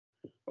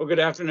Well, good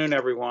afternoon,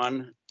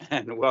 everyone,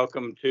 and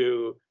welcome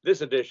to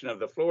this edition of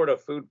the Florida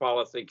Food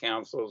Policy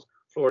Council's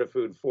Florida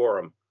Food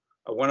Forum,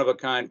 a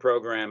one-of-a-kind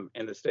program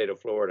in the state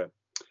of Florida.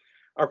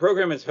 Our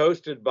program is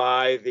hosted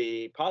by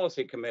the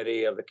Policy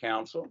Committee of the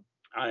Council.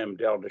 I am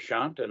Del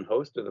Deschamps and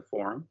host of the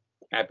forum.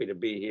 Happy to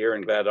be here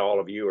and glad all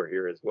of you are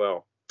here as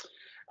well.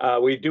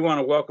 We do want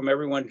to welcome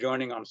everyone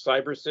joining on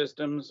cyber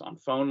systems, on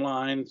phone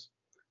lines,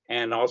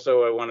 and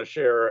also I want to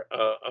share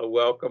a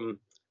welcome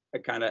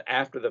kind of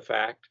after the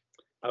fact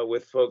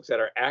with folks that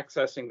are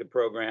accessing the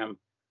program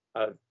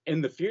in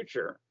the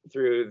future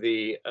through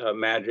the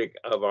magic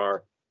of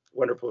our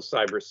wonderful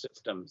cyber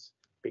systems,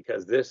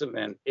 because this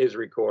event is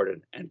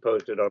recorded and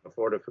posted on the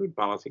Florida Food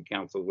Policy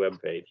Council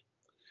webpage.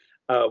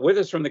 With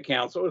us from the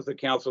council is the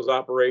council's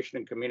Operation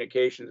and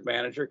Communications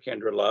Manager,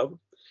 Kendra Love.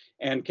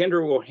 And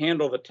Kendra will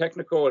handle the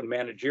technical and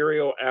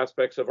managerial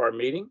aspects of our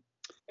meeting.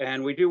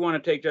 And we do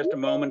want to take just a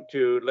moment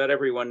to let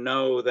everyone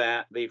know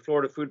that the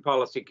Florida Food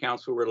Policy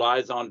Council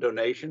relies on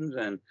donations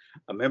and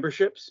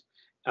memberships,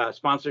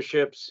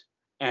 sponsorships,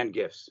 and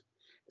gifts.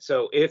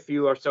 So if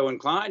you are so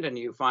inclined and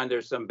you find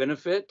there's some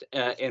benefit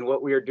in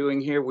what we are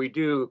doing here, we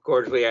do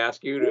cordially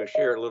ask you to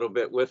share a little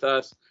bit with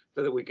us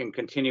so that we can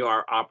continue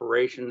our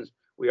operations.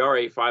 We are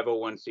a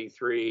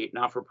 501c3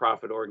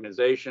 not-for-profit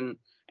organization,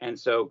 and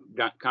so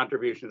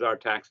contributions are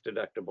tax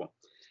deductible.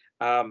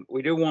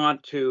 We do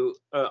want to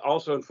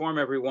also inform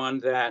everyone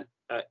that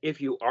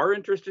if you are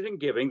interested in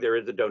giving, there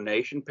is a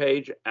donation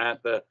page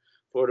at the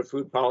Florida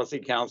Food Policy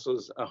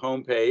Council's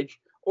homepage,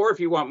 or if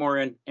you want more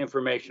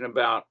information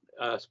about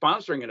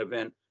sponsoring an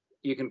event,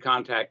 you can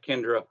contact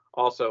Kendra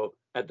also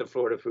at the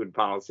Florida Food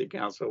Policy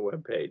Council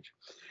webpage.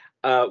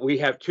 We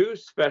have two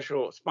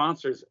special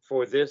sponsors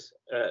for this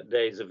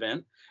day's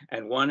event,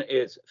 and one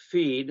is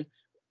FEED,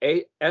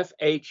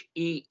 F-H-E-E-D,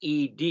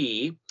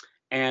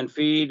 and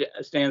FEED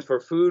stands for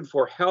Food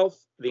for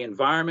Health, the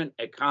Environment,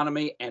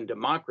 Economy, and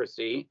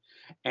Democracy.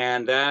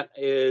 And that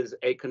is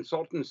a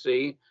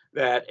consultancy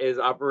that is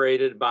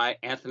operated by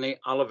Anthony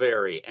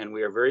Oliveri. And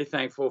we are very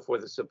thankful for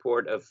the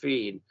support of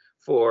FEED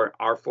for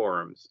our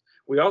forums.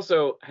 We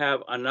also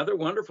have another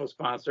wonderful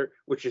sponsor,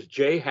 which is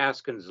J.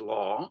 Haskins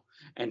Law.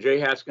 And J.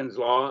 Haskins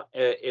Law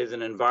is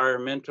an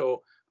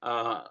environmental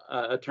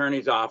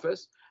attorney's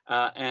office.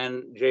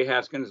 And J.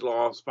 Haskins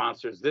Law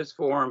sponsors this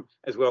forum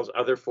as well as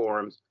other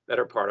forums that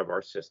are part of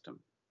our system.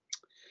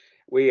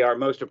 We are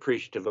most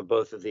appreciative of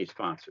both of these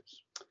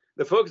sponsors.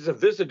 The focus of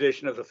this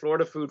edition of the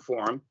Florida Food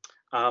Forum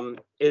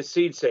is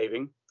seed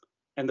saving,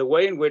 and the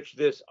way in which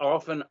this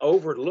often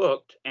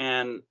overlooked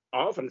and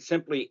often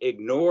simply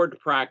ignored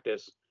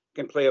practice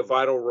can play a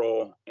vital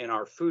role in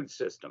our food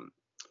system.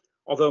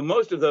 Although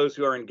most of those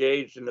who are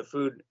engaged in the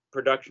food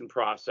production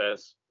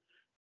process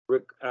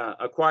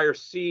acquire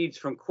seeds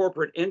from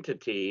corporate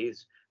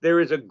entities, there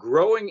is a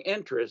growing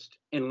interest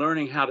in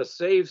learning how to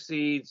save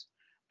seeds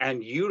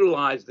and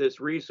utilize this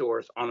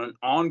resource on an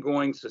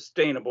ongoing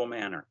sustainable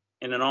manner,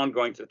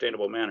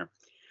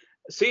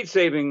 Seed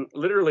saving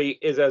literally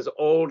is as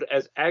old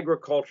as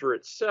agriculture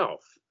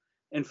itself.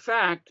 In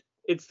fact,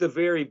 it's the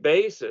very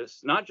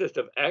basis, not just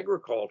of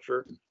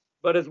agriculture,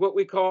 but as what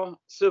we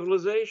call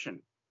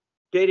civilization,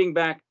 dating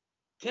back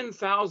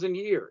 10,000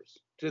 years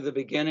to the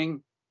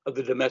beginning of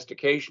the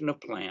domestication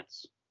of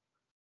plants.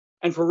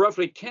 And for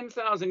roughly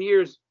 10,000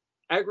 years,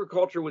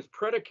 agriculture was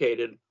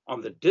predicated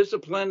on the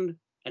disciplined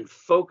and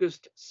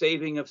focused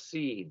saving of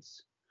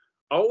seeds,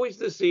 always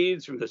the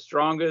seeds from the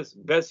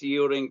strongest, best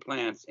yielding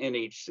plants in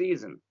each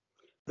season.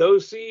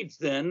 Those seeds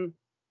then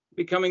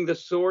becoming the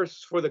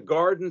source for the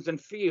gardens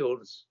and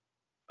fields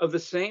of the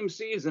same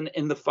season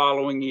in the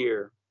following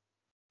year.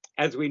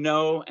 As we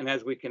know, and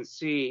as we can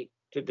see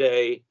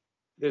today,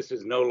 this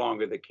is no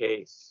longer the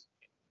case,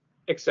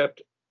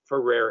 except for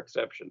rare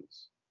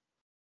exceptions.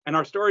 And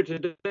our story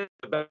today is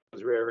about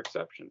those rare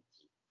exceptions.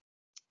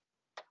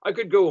 I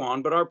could go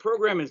on, but our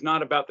program is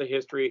not about the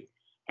history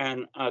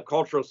and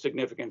cultural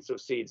significance of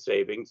seed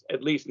savings,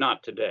 at least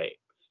not today.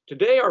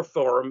 Today, our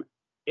forum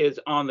is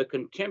on the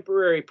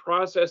contemporary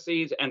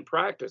processes and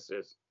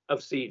practices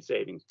of seed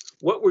savings,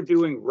 what we're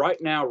doing right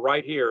now,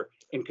 right here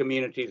in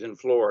communities in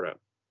Florida.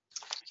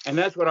 And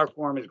that's what our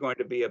forum is going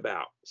to be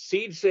about,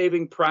 seed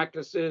saving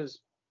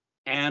practices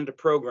and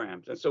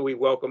programs. And so we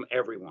welcome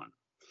everyone.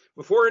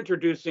 Before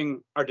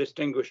introducing our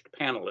distinguished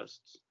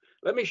panelists,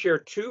 let me share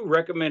two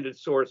recommended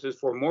sources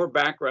for more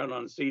background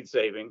on seed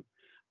saving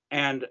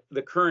and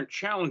the current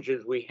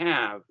challenges we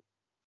have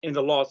in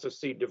the loss of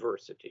seed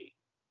diversity.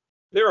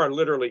 There are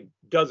literally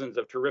dozens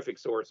of terrific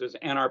sources,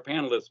 and our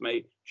panelists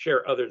may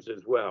share others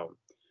as well.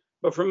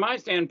 But from my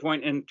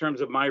standpoint, in terms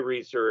of my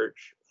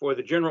research, for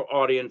the general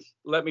audience,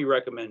 let me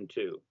recommend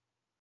two.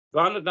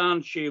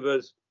 Vandana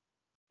Shiva's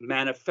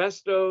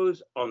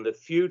Manifestos on the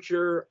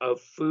Future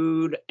of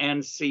Food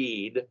and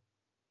Seed,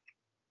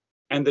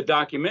 and the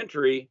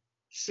documentary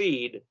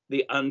Seed,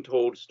 the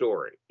Untold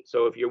Story.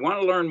 So if you want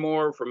to learn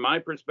more from my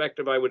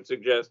perspective, I would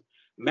suggest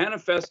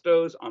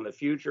Manifestos on the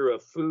Future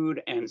of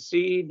Food and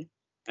Seed,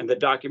 and the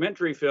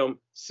documentary film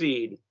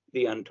Seed,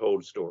 the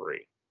Untold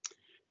Story.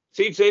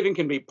 Seed saving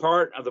can be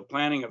part of the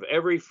planning of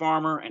every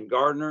farmer and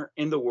gardener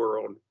in the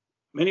world.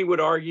 Many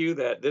would argue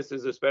that this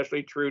is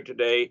especially true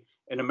today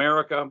in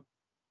America.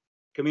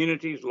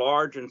 Communities,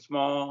 large and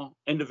small,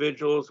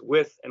 individuals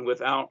with and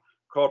without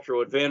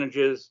cultural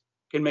advantages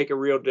can make a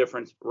real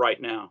difference right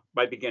now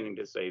by beginning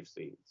to save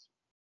seeds.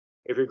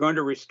 If you're going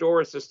to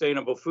restore a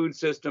sustainable food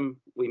system,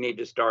 we need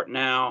to start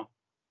now.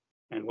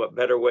 And what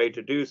better way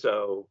to do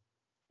so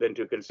than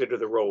to consider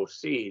the role of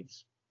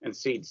seeds and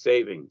seed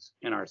savings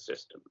in our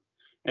system.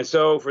 And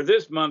so for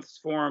this month's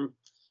forum,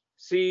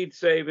 Seed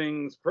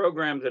Savings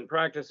Programs and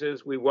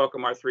Practices, we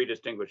welcome our three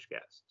distinguished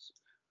guests.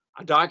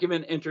 A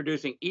document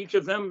introducing each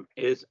of them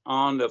is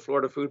on the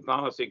Florida Food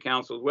Policy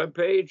Council's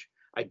webpage.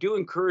 I do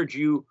encourage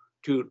you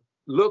to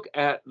look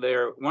at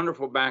their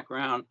wonderful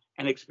background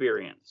and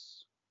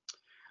experience.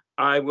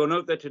 I will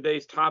note that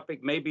today's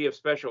topic may be of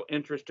special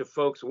interest to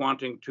folks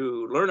wanting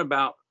to learn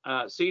about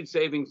seed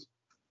savings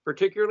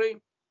particularly.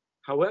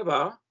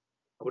 However,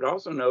 I would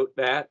also note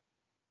that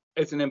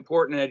it's an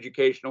important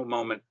educational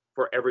moment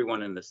for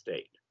everyone in the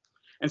state.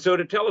 And so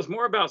to tell us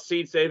more about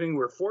seed saving,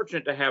 we're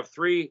fortunate to have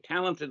three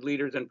talented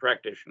leaders and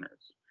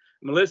practitioners: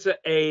 Melissa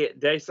A.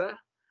 Desa,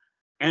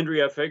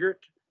 Andrea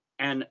Figart,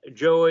 and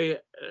Joey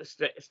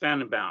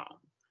Stabenow.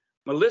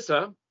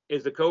 Melissa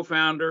is the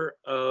co-founder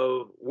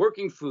of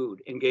Working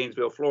Food in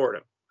Gainesville,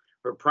 Florida.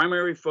 Her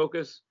primary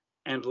focus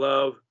and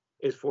love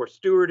is for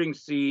stewarding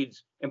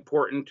seeds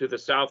important to the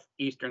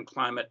southeastern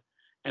climate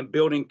and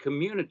building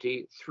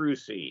community through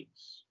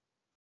seeds.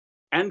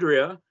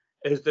 Andrea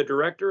is the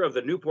director of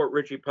the Newport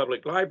Richey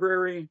Public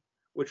Library,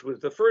 which was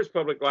the first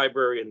public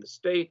library in the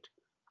state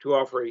to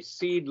offer a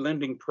seed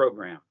lending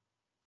program.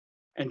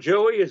 And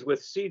Joey is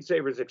with Seed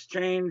Savers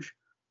Exchange,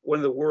 one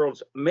of the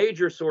world's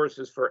major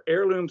sources for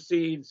heirloom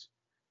seeds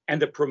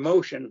and the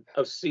promotion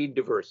of seed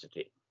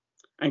diversity.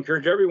 I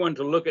encourage everyone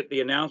to look at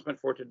the announcement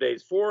for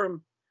today's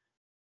forum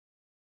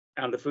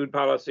on the Food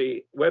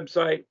Policy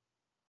website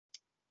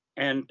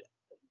and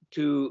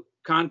to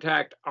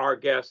contact our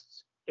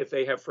guests if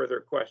they have further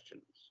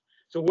questions.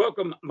 So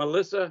welcome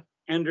Melissa,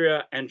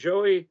 Andrea, and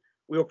Joey.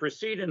 We'll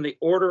proceed in the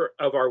order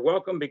of our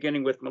welcome,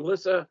 beginning with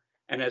Melissa,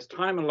 and as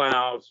time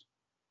allows,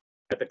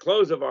 at the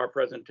close of our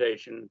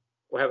presentation,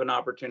 we'll have an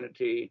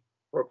opportunity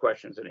for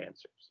questions and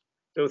answers.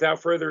 So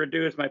without further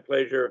ado, it's my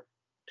pleasure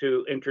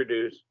to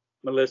introduce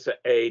Melissa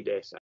A.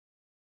 Desa.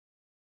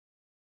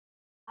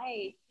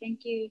 Hi,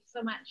 thank you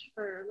so much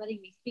for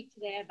letting me speak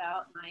today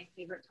about my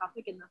favorite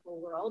topic in the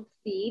whole world,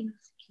 seeds,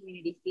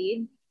 community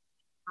seeds.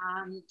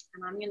 And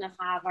I'm going to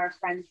have our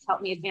friends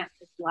help me advance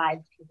the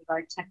slides because of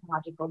our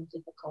technological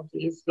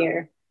difficulties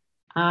here.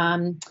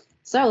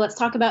 So let's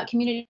talk about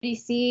community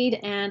seed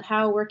and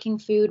how Working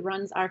Food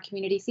runs our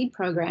community seed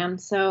program.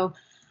 So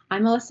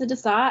I'm Melissa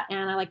Desa,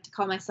 and I like to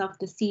call myself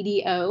the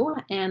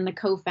CDO and the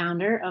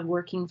co-founder of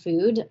Working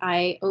Food.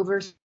 I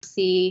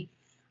oversee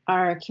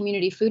our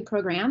community food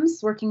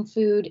programs. Working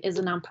Food is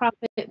a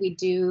nonprofit. We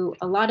do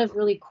a lot of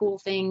really cool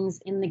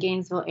things in the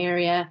Gainesville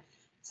area,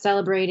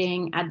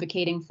 celebrating,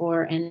 advocating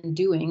for, and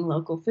doing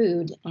local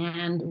food.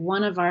 And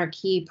one of our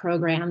key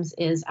programs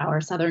is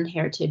our Southern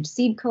Heritage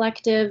Seed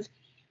Collective.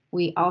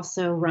 We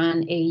also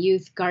run a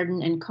youth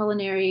garden and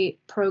culinary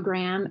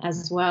program,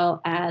 as well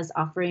as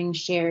offering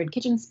shared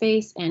kitchen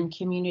space and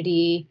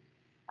community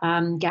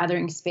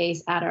gathering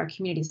space at our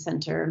community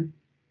center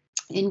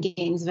in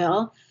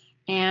Gainesville.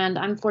 And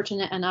I'm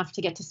fortunate enough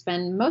to get to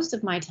spend most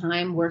of my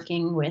time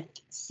working with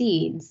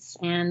seeds.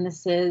 And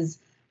this is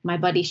my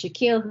buddy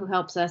Shaquille, who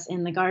helps us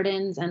in the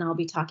gardens, and I'll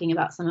be talking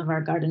about some of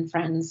our garden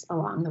friends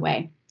along the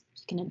way.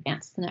 You can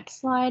advance the next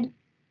slide.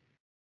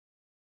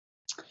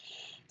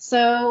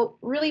 So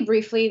really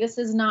briefly, this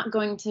is not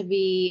going to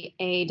be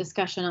a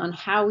discussion on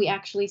how we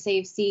actually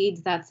save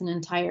seeds. That's an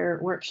entire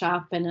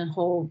workshop and a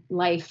whole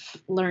life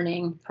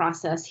learning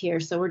process here.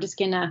 So we're just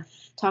gonna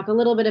talk a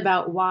little bit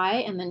about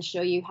why and then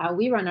show you how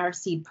we run our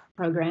seed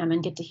program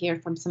and get to hear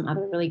from some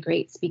other really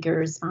great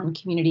speakers on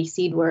community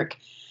seed work.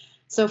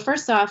 So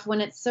first off, when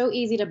it's so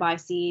easy to buy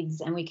seeds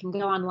and we can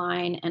go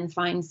online and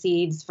find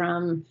seeds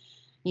from,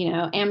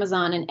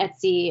 Amazon and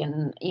Etsy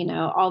and,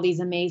 all these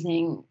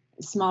amazing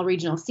small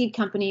regional seed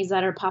companies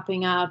that are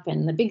popping up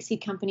and the big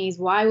seed companies,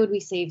 why would we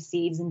save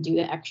seeds and do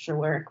the extra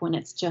work when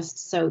it's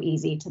just so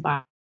easy to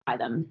buy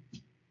them?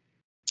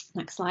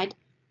 Next slide.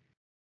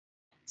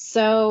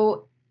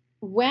 So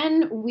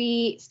when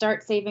we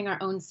start saving our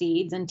own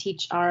seeds and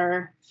teach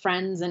our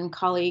friends and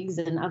colleagues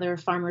and other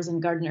farmers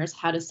and gardeners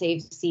how to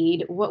save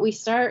seed, what we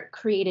start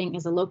creating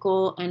is a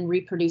local and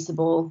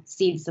reproducible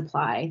seed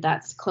supply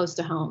that's close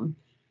to home.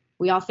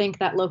 We all think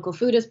that local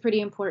food is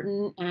pretty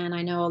important, and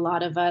I know a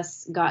lot of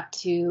us got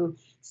to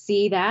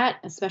see that,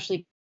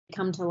 especially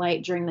come to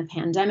light during the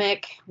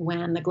pandemic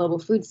when the global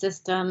food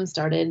system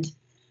started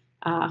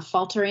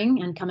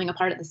faltering and coming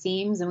apart at the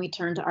seams, and we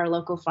turned to our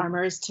local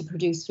farmers to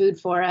produce food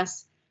for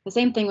us. The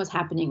same thing was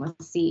happening with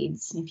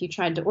seeds. If you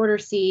tried to order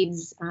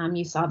seeds,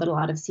 you saw that a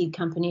lot of seed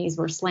companies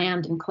were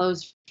slammed and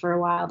closed for a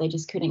while. They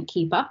just couldn't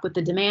keep up with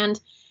the demand.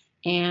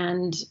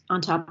 And on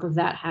top of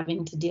that,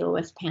 having to deal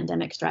with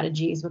pandemic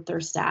strategies with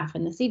their staff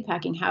in the seed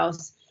packing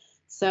house.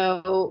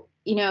 So,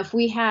 you know, if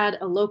we had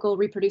a local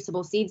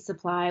reproducible seed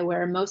supply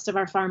where most of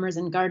our farmers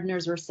and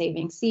gardeners were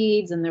saving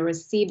seeds, and there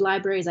was seed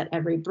libraries at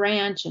every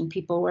branch, and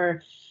people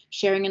were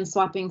sharing and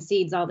swapping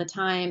seeds all the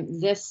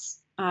time,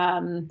 this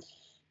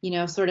you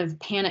know, sort of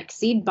panic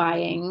seed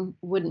buying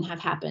wouldn't have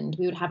happened.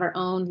 We would have our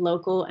own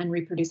local and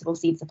reproducible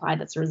seed supply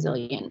that's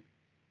resilient.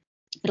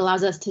 It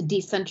allows us to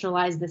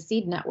decentralize the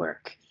seed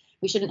network.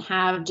 We shouldn't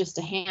have just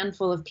a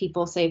handful of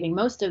people saving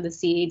most of the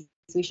seeds.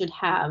 We should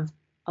have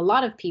a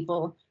lot of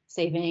people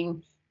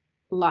saving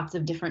lots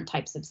of different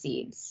types of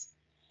seeds.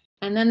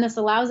 And then this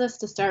allows us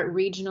to start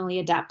regionally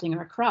adapting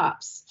our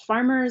crops.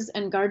 Farmers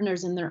and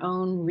gardeners in their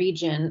own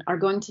region are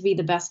going to be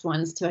the best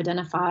ones to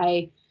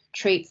identify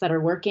traits that are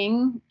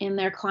working in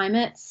their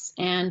climates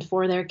and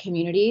for their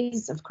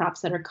communities of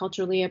crops that are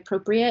culturally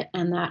appropriate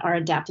and that are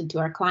adapted to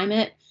our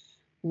climate,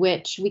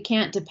 which we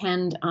can't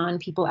depend on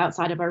people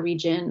outside of our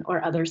region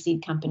or other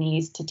seed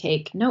companies to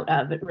take note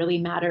of. It really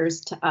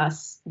matters to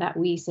us that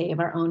we save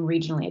our own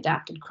regionally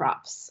adapted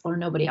crops, or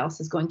nobody else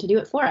is going to do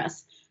it for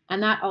us.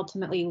 And that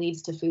ultimately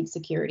leads to food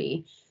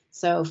security.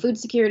 So food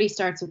security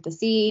starts with the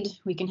seed.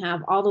 We can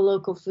have all the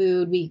local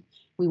food we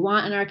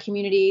want in our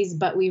communities,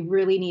 but we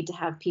really need to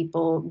have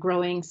people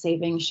growing,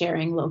 saving,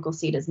 sharing local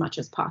seed as much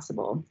as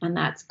possible. And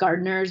that's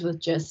gardeners with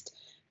just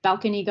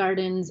balcony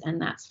gardens,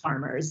 and that's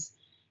farmers.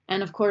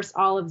 And of course,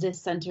 all of this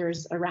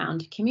centers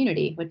around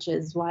community, which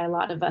is why a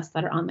lot of us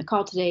that are on the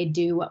call today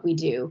do what we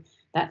do.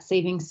 That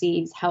saving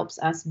seeds helps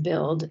us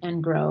build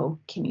and grow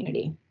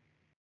community.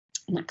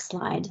 Next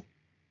slide.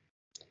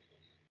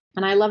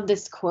 And I love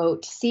this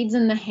quote: "Seeds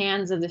in the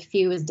hands of the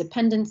few is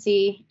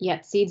dependency,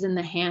 yet seeds in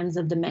the hands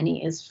of the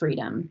many is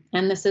freedom."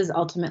 And this is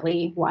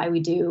ultimately why we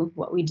do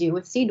what we do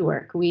with seed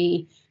work.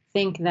 We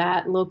think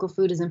that local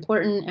food is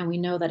important, and we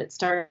know that it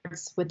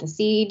starts with the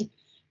seed.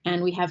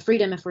 And we have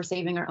freedom if we're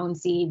saving our own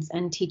seeds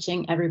and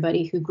teaching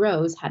everybody who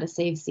grows how to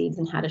save seeds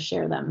and how to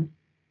share them.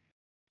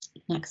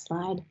 Next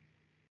slide.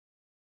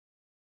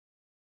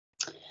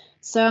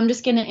 So I'm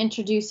just going to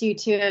introduce you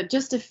to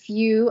just a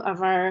few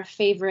of our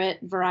favorite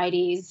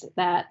varieties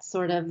that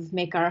sort of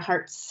make our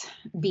hearts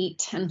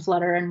beat and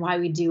flutter and why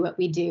we do what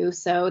we do.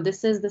 So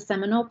this is the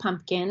Seminole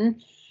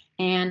pumpkin.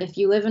 And if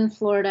you live in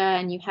Florida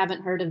and you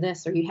haven't heard of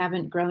this or you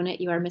haven't grown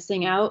it, you are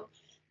missing out.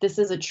 This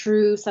is a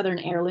true Southern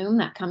heirloom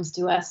that comes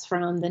to us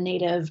from the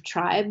native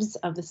tribes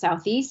of the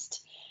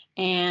Southeast.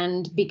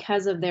 And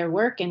because of their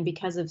work and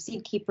because of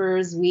seed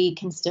keepers, we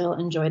can still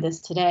enjoy this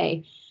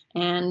today.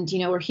 And, you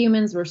know, we're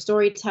humans, we're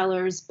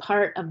storytellers.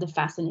 Part of the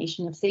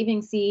fascination of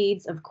saving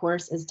seeds, of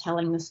course, is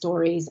telling the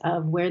stories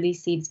of where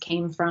these seeds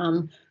came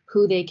from,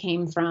 who they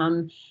came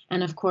from.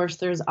 And of course,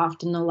 there's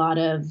often a lot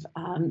of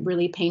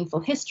really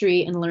painful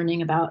history in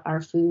learning about our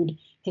food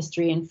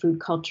history and food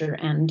culture,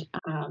 and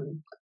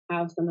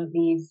how some of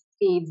these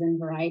seeds and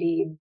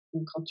varieties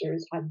and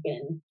cultures have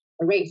been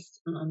erased.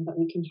 But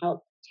we can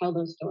help tell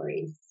those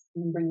stories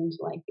and bring them to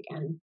life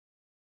again.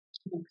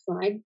 Next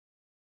slide.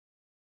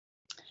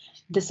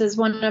 This is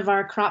one of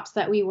our crops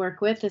that we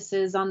work with. This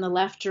is on the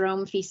left,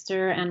 Jerome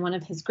Feaster and one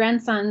of his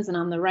grandsons, and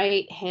on the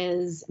right,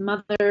 his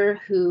mother,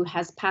 who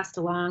has passed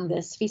along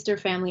this Feaster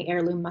family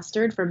heirloom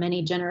mustard for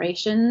many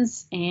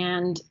generations.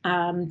 And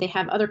they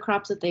have other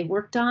crops that they've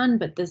worked on,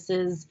 but this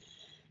is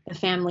the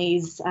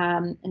family's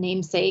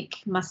namesake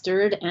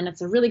mustard, and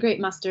it's a really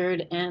great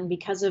mustard. And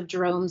because of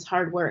Jerome's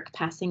hard work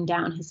passing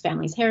down his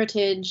family's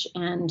heritage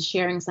and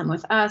sharing some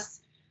with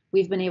us,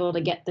 we've been able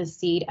to get this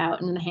seed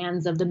out in the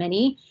hands of the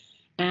many.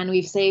 And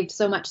we've saved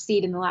so much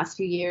seed in the last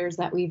few years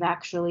that we've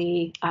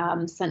actually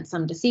sent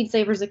some to Seed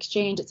Savers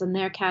Exchange. It's in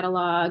their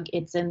catalog.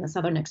 It's in the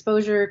Southern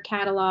Exposure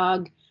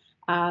catalog.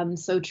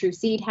 So True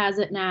Seed has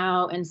it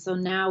now. And so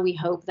now we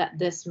hope that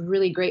this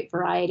really great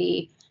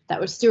variety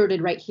that was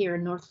stewarded right here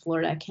in North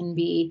Florida can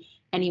be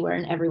anywhere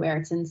and everywhere.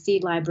 It's in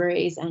seed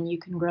libraries, and you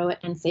can grow it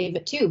and save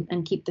it too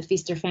and keep the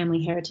Feaster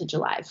family heritage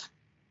alive.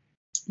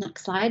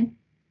 Next slide.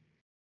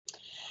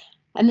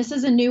 And this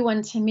is a new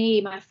one to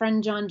me. My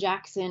friend John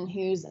Jackson,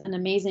 who's an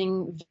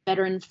amazing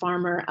veteran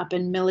farmer up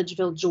in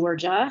Milledgeville,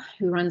 Georgia,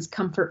 who runs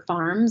Comfort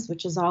Farms,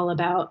 which is all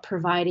about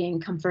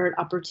providing comfort,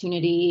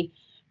 opportunity,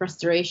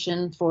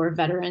 restoration for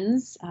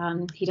veterans.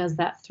 He does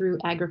that through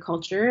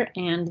agriculture,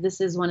 and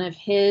this is one of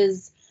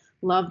his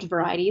loved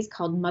varieties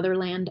called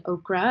Motherland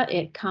okra.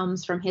 It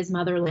comes from his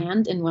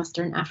motherland in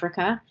Western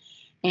Africa,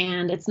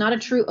 and it's not a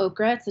true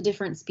okra. It's a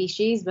different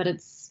species, but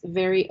it's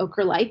very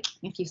okra-like.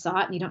 If you saw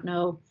it and you don't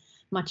know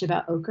much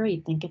about okra,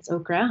 you'd think it's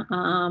okra,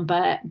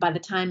 but by the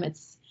time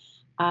it's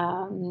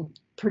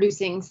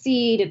producing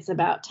seed, it's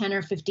about 10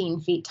 or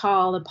 15 feet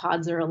tall. The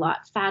pods are a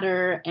lot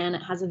fatter, and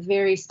it has a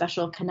very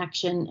special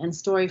connection and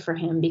story for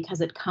him because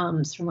it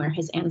comes from where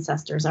his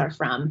ancestors are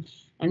from.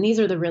 And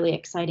these are the really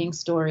exciting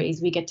stories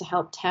we get to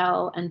help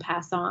tell and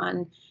pass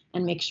on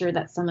and make sure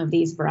that some of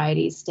these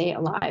varieties stay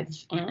alive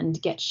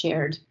and get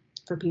shared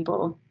for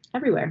people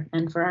everywhere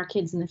and for our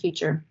kids in the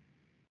future.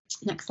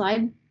 Next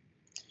slide.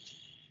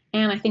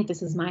 And I think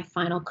this is my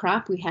final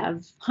crop. We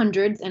have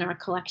hundreds in our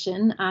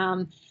collection.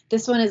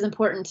 This one is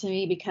important to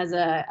me because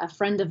a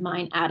friend of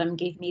mine, Adam,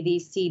 gave me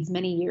these seeds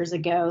many years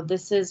ago.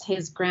 This is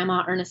his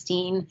grandma,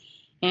 Ernestine,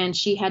 and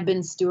she had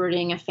been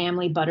stewarding a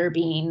family butter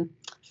bean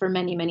for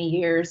many, many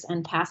years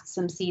and passed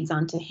some seeds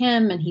on to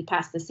him, and he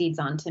passed the seeds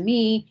on to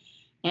me.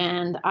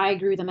 And I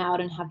grew them out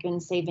and have been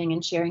saving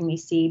and sharing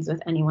these seeds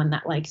with anyone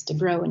that likes to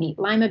grow and eat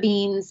lima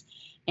beans.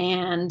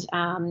 And,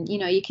 you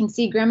know, you can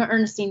see Grandma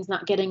Ernestine's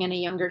not getting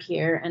any younger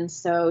here. And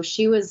so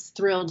she was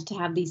thrilled to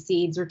have these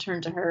seeds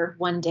returned to her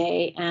one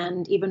day,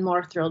 and even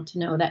more thrilled to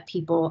know that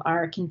people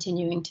are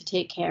continuing to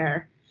take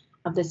care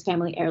of this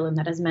family heirloom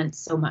that has meant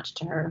so much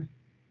to her.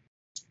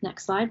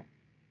 Next slide.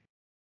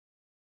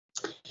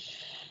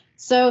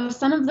 So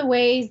some of the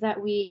ways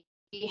that we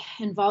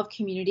involve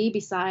community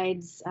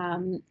besides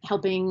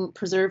helping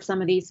preserve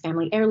some of these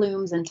family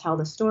heirlooms and tell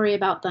the story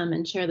about them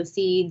and share the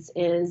seeds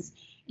is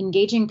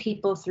engaging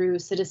people through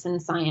citizen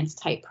science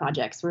type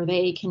projects where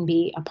they can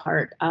be a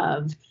part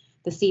of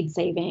the seed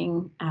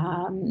saving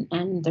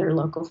and their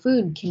local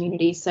food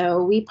community.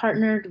 So we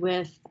partnered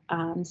with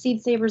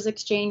Seed Savers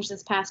Exchange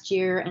this past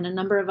year and a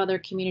number of other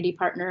community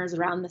partners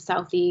around the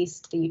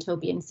Southeast, the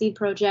Utopian Seed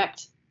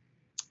Project,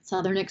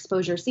 Southern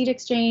Exposure Seed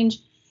Exchange,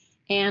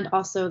 and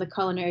also the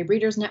Culinary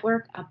Breeders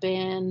Network up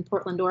in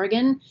Portland,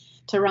 Oregon,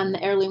 to run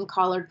the Heirloom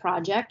Collard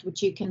Project,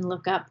 which you can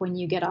look up when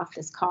you get off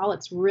this call.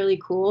 It's really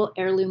cool,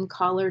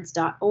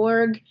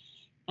 heirloomcollards.org.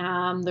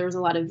 There's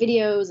a lot of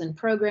videos and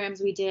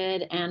programs we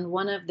did, and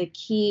one of the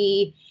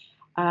key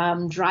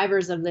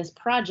drivers of this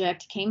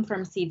project came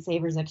from Seed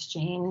Savers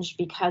Exchange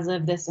because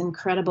of this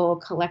incredible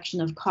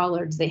collection of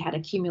collards they had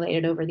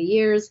accumulated over the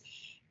years.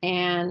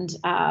 And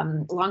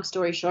long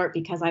story short,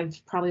 because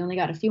I've probably only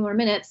got a few more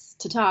minutes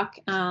to talk,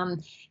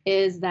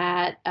 is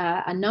that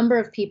a number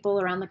of people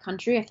around the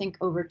country, I think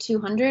over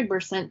 200, were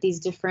sent these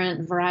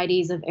different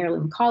varieties of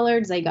heirloom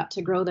collards. They got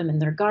to grow them in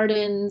their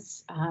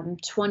gardens.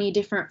 20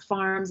 different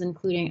farms,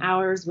 including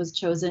ours, was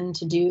chosen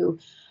to do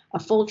a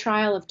full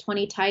trial of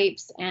 20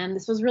 types. And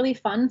this was really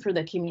fun for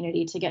the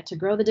community to get to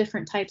grow the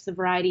different types of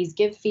varieties,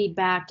 give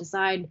feedback,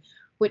 decide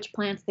which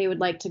plants they would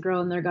like to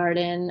grow in their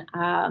garden,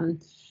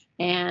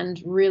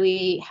 and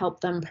really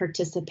help them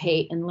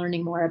participate in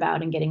learning more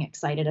about and getting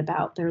excited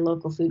about their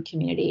local food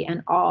community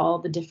and all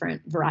the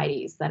different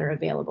varieties that are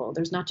available.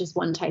 There's not just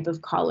one type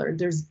of collard,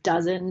 there's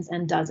dozens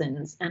and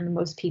dozens, and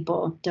most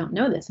people don't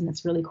know this, and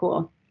it's really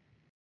cool.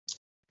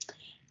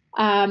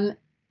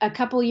 A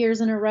couple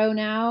years in a row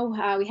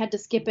now, we had to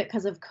skip it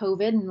because of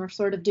COVID, and we're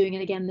sort of doing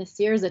it again this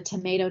year, is a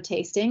tomato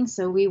tasting.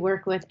 So we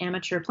work with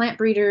amateur plant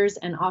breeders,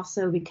 and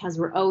also because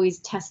we're always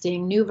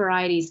testing new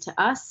varieties to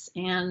us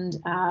and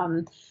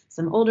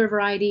some older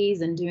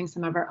varieties and doing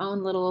some of our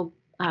own little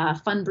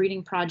fun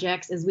breeding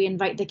projects, is we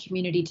invite the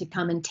community to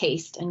come and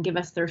taste and give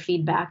us their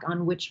feedback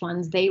on which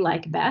ones they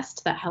like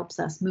best. That helps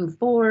us move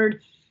forward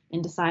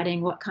in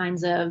deciding what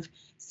kinds of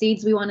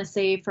seeds we want to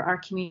save for our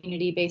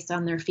community based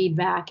on their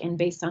feedback and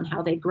based on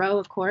how they grow,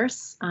 of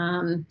course.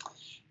 And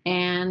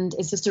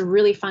it's just a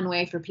really fun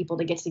way for people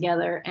to get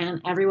together,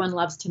 and everyone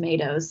loves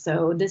tomatoes.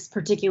 So this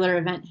particular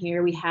event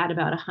here, we had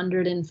about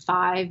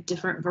 105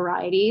 different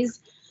varieties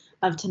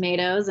of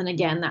tomatoes. And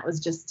again, that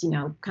was just, you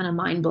know, kind of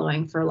mind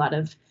blowing for a lot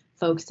of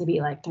folks to be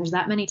like, there's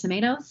that many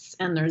tomatoes,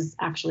 and there's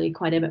actually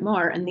quite a bit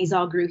more, and these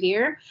all grew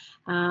here.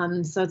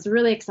 So it's a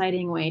really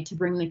exciting way to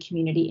bring the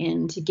community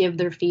in to give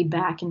their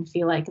feedback and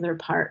feel like they're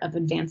part of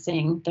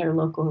advancing their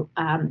local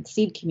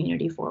seed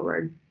community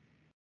forward.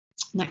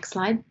 Next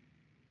slide.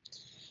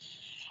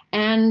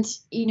 And,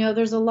 you know,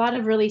 there's a lot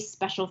of really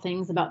special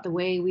things about the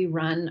way we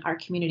run our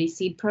community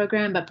seed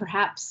program, but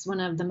perhaps one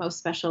of the most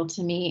special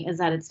to me is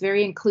that it's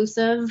very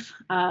inclusive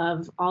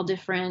of all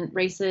different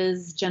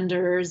races,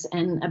 genders,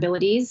 and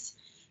abilities.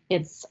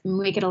 It's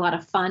make it a lot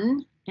of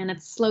fun, and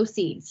it's slow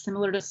seeds,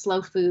 similar to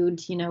slow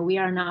food. You know, we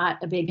are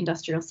not a big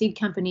industrial seed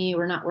company.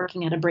 We're not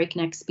working at a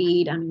breakneck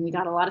speed. I mean, we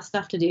got a lot of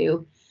stuff to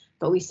do,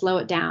 but we slow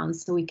it down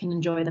so we can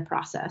enjoy the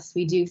process.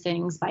 We do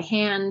things by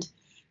hand.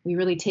 We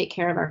really take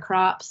care of our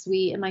crops.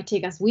 It might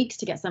take us weeks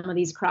to get some of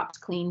these crops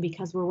clean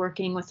because we're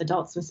working with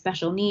adults with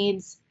special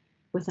needs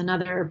with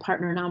another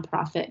partner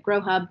nonprofit,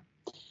 Grow Hub,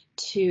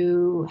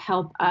 to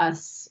help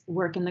us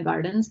work in the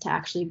gardens to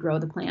actually grow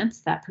the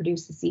plants that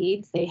produce the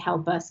seeds. They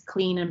help us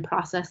clean and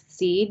process the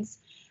seeds,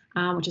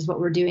 which is what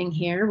we're doing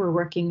here. We're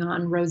working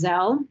on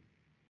roselle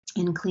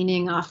and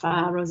cleaning off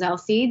roselle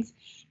seeds.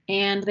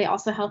 And they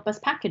also help us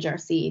package our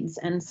seeds.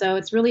 And so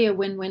it's really a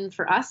win-win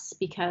for us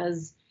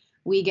because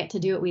we get to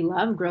do what we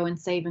love, grow and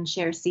save and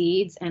share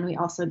seeds, and we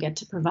also get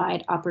to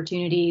provide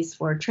opportunities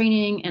for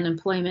training and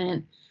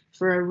employment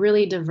for a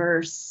really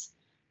diverse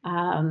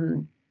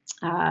group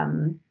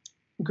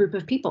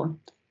of people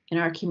in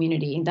our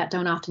community that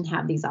don't often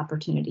have these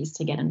opportunities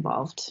to get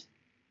involved.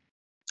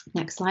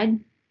 Next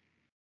slide.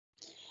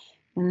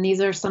 And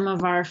these are some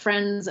of our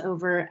friends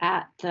over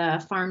at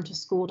the Farm to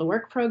School to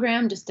Work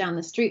program just down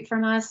the street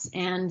from us,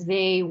 and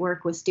they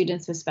work with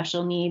students with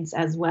special needs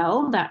as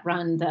well that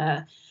run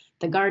the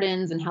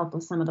gardens and help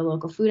with some of the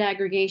local food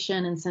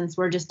aggregation. And since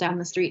we're just down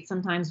the street,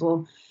 sometimes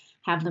we'll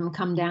have them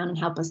come down and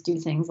help us do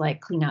things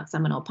like clean out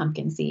Seminole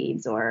pumpkin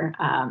seeds or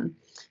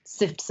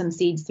sift some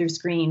seeds through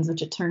screens,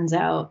 which it turns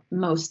out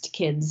most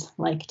kids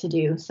like to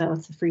do. So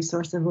it's a free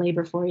source of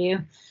labor for you.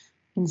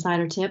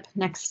 Insider tip.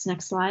 Next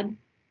slide.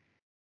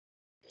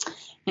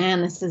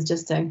 And this is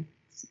just a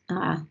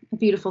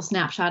beautiful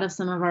snapshot of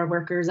some of our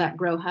workers at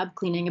Grow Hub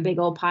cleaning a big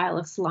old pile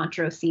of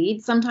cilantro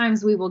seeds.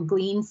 Sometimes we will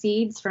glean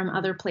seeds from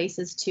other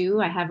places too.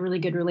 I have really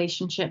good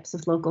relationships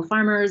with local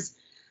farmers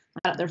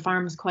at their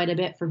farms quite a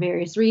bit for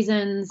various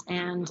reasons,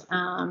 and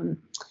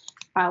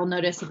I'll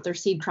notice if their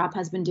seed crop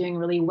has been doing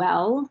really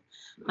well.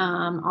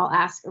 I'll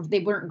ask if they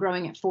weren't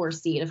growing it for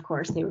seed, of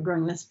course, they were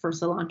growing this for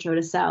cilantro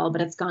to sell,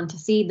 but it's gone to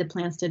seed. The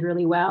plants did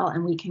really well,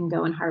 and we can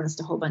go and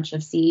harvest a whole bunch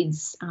of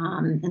seeds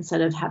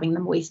instead of having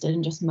them wasted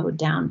and just mowed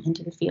down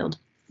into the field.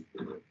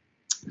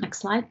 Next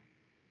slide.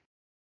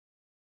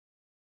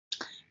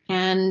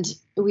 And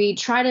we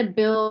try to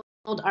build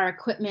our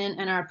equipment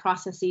and our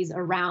processes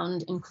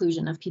around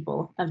inclusion of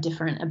people of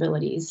different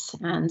abilities.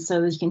 And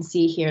so as you can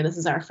see here, this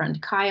is our friend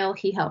Kyle.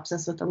 He helps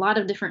us with a lot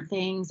of different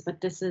things,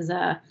 but this is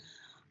a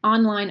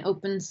online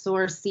open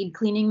source seed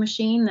cleaning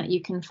machine that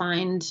you can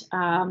find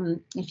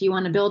if you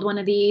want to build one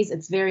of these.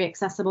 It's very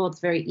accessible.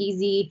 It's very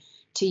easy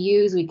to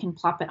use. We can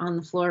plop it on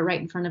the floor right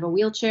in front of a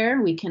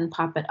wheelchair. We can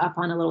pop it up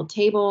on a little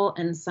table,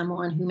 and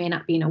someone who may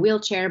not be in a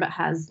wheelchair but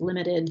has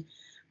limited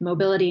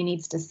mobility,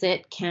 needs to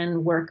sit,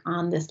 can work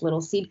on this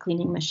little seed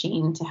cleaning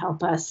machine to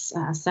help us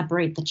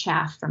separate the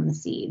chaff from the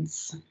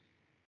seeds.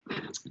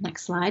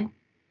 Next slide.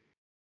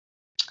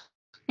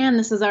 And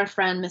this is our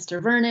friend,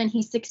 Mr. Vernon.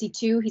 He's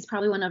 62. He's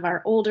probably one of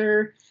our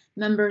older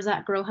members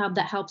at Grow Hub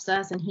that helps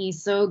us, and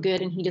he's so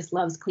good, and he just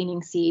loves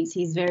cleaning seeds.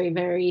 He's very,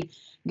 very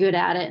good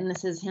at it. And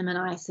this is him and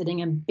I sitting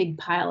in a big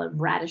pile of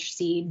radish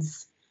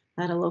seeds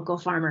that a local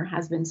farmer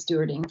has been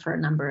stewarding for a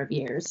number of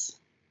years.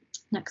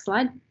 Next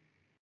slide.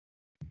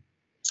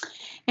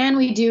 And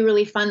we do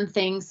really fun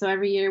things. So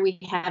every year we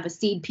have a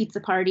seed pizza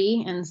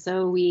party, and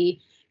so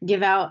we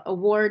give out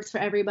awards for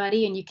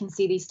everybody, and you can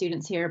see these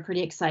students here are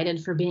pretty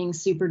excited for being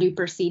super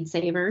duper seed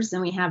savers,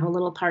 and we have a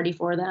little party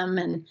for them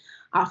and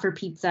offer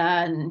pizza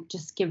and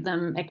just give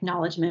them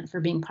acknowledgement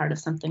for being part of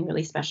something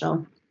really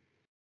special.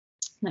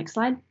 Next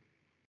slide.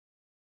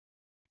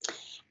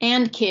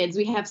 And kids,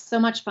 we have so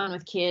much fun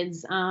with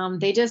kids.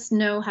 They just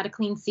know how to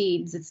clean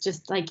seeds. It's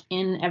just like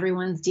in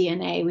everyone's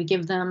DNA. We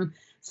give them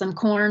some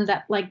corn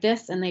that like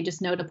this, and they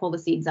just know to pull the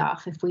seeds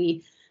off. If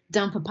we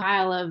dump a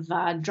pile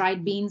of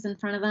dried beans in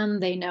front of them,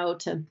 they know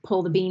to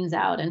pull the beans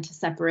out and to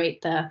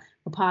separate the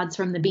pods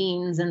from the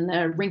beans and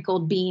the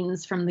wrinkled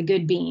beans from the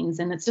good beans.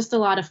 And it's just a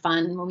lot of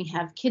fun when we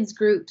have kids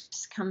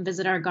groups come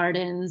visit our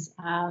gardens,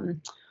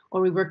 or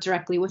we work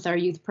directly with our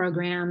youth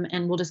program,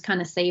 and we'll just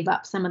kind of save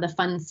up some of the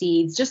fun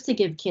seeds just to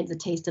give kids a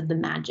taste of the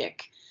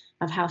magic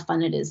of how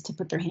fun it is to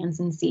put their hands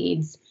in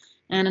seeds.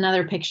 And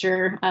another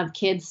picture of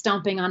kids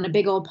stomping on a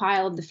big old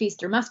pile of the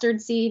Feaster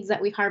mustard seeds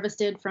that we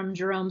harvested from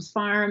Jerome's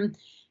farm.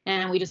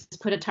 And we just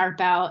put a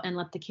tarp out and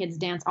let the kids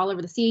dance all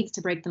over the seeds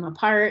to break them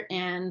apart.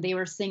 And they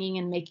were singing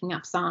and making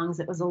up songs.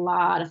 It was a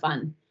lot of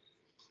fun.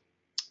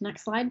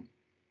 Next slide.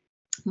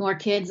 More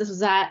kids. This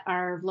was at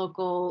our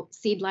local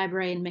seed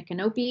library in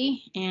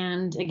Micanopy.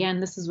 And again,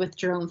 this is with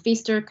Jerome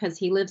Feaster because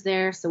he lives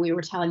there. So we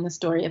were telling the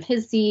story of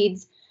his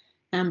seeds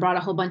and brought a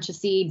whole bunch of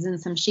seeds and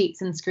some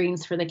sheets and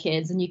screens for the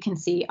kids. And you can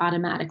see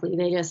automatically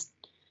they just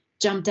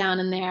jump down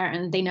in there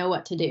and they know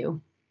what to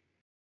do.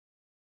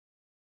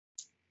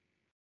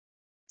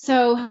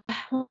 So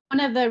one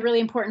of the really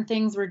important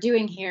things we're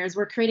doing here is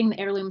we're creating the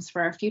heirlooms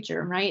for our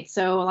future, right?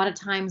 So a lot of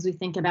times we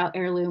think about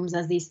heirlooms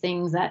as these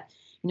things that,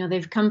 you know,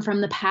 they've come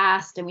from the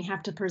past and we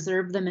have to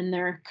preserve them in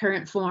their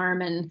current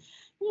form. And,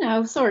 you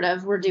know, sort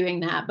of we're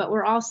doing that, but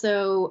we're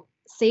also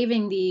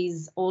saving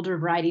these older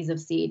varieties of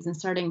seeds and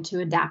starting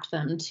to adapt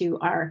them to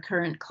our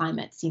current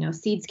climates. You know,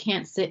 seeds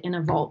can't sit in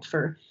a vault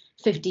for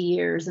 50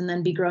 years and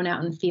then be grown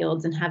out in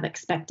fields and have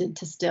expected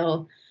to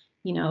still,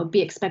 you know,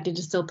 be expected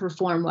to still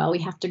perform well. We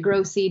have to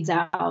grow seeds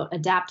out,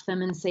 adapt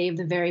them, and save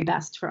the very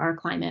best for our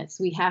climates.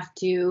 We have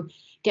to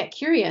get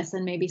curious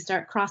and maybe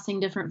start crossing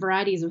different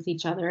varieties with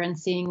each other and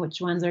seeing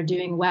which ones are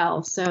doing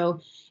well. So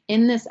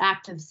in this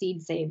act of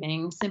seed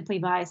saving, simply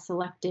by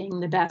selecting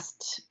the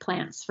best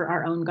plants for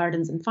our own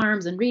gardens and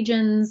farms and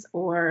regions,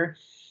 or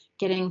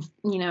getting,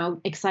 you know,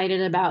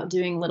 excited about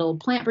doing little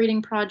plant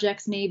breeding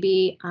projects,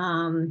 maybe,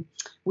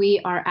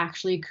 we are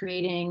actually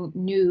creating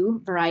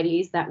new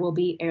varieties that will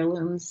be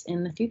heirlooms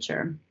in the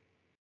future.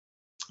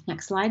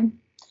 Next slide.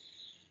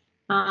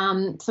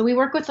 So we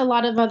work with a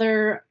lot of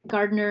other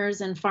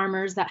gardeners and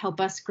farmers that help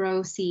us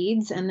grow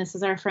seeds, and this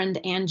is our friend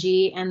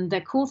Angie. And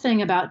the cool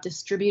thing about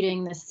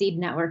distributing the seed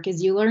network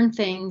is you learn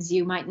things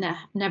you might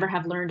never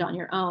have learned on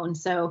your own.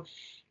 So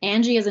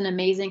Angie is an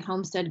amazing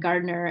homestead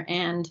gardener,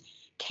 and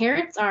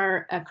carrots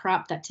are a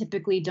crop that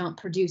typically don't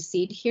produce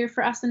seed here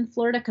for us in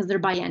Florida because they're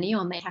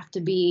biennial and they have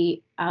to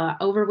be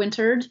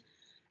overwintered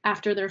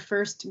after their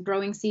first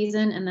growing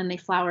season, and then they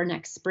flower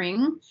next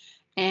spring.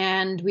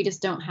 And we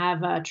just don't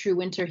have a true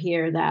winter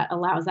here that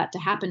allows that to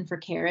happen for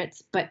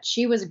carrots. But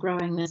she was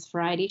growing this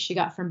variety she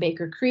got from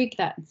Baker Creek.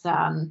 That's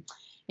an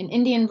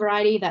Indian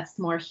variety that's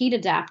more heat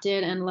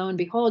adapted. And lo and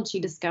behold, she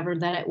discovered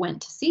that it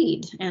went to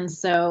seed. And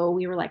so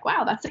we were like,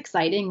 wow, that's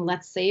exciting.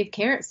 Let's save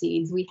carrot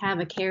seeds. We have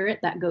a carrot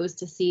that goes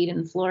to seed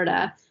in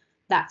Florida.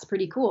 That's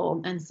pretty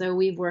cool. And so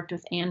we've worked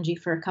with Angie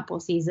for a couple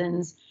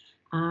seasons.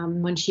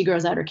 When she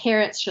grows out her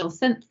carrots, she'll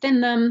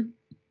thin them,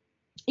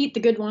 eat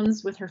the good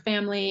ones with her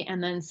family,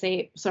 and then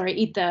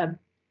eat the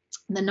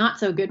not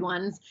so good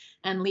ones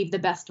and leave the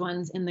best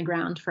ones in the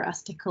ground for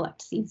us to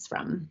collect seeds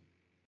from.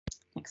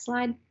 Next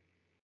slide.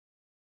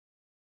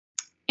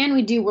 And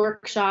we do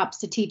workshops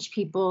to teach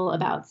people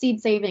about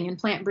seed saving and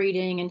plant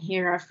breeding. And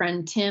here our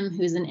friend Tim,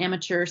 who's an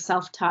amateur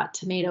self-taught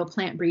tomato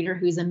plant breeder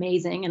who's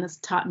amazing and has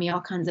taught me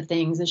all kinds of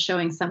things, is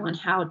showing someone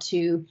how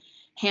to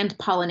hand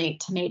pollinate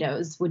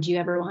tomatoes. Would you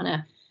ever want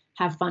to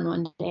have fun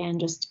one day and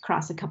just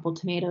cross a couple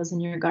tomatoes in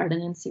your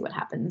garden and see what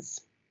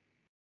happens?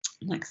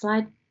 Next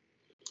slide.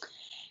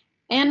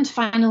 And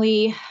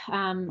finally,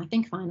 I'm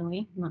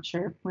not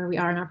sure where we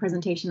are in our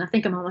presentation. I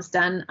think I'm almost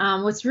done.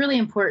 What's really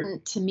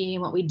important to me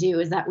and what we do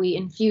is that we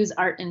infuse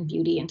art and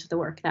beauty into the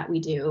work that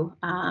we do.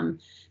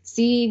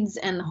 Seeds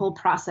and the whole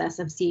process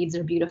of seeds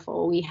are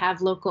beautiful. We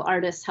have local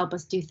artists help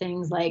us do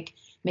things like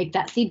make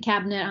that seed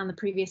cabinet on the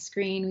previous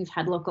screen. We've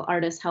had local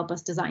artists help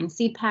us design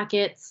seed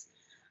packets.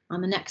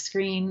 On the next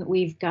screen,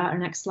 we've got, our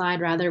next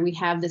slide rather, we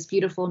have this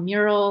beautiful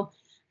mural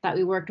that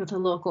we worked with a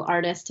local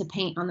artist to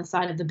paint on the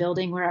side of the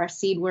building where our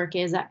seed work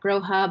is at Grow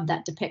Hub,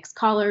 that depicts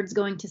collards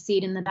going to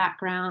seed in the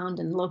background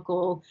and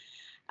local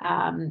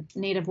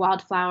native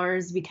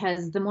wildflowers,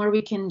 because the more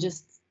we can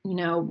just,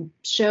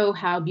 show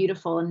how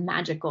beautiful and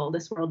magical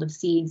this world of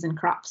seeds and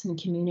crops and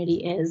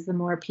community is, the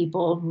more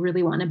people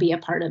really want to be a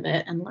part of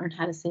it and learn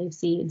how to save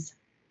seeds.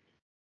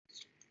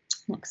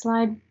 Next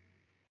slide.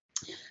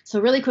 So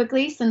really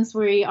quickly, since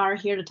we are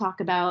here to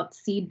talk about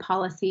seed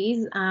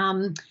policies,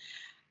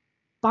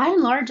 by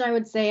and large, I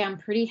would say I'm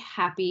pretty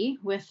happy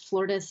with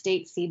Florida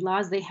state seed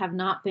laws. They have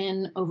not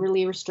been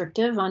overly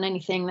restrictive on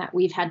anything that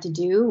we've had to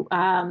do.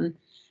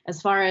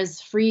 As far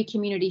as free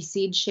community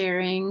seed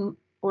sharing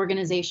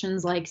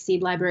organizations like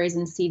seed libraries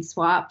and seed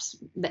swaps,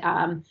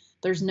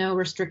 there's no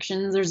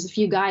restrictions. There's a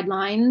few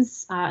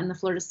guidelines in the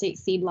Florida state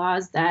seed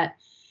laws that,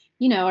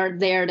 are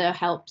there to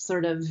help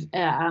sort of,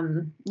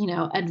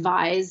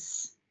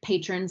 advise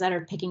patrons that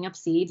are picking up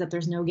seeds that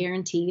there's no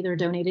guarantee. They're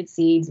donated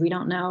seeds. We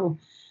don't know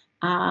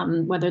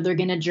whether they're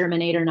going to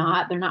germinate or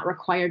not. They're not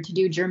required to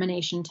do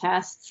germination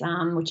tests,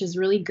 which is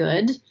really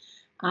good.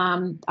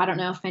 I don't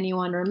know if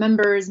anyone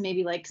remembers,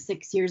 maybe like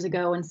 6 years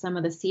ago when some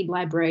of the seed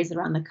libraries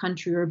around the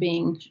country were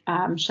being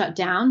shut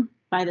down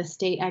by the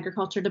state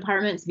agriculture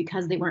departments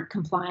because they weren't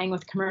complying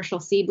with commercial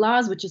seed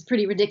laws, which is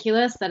pretty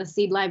ridiculous that a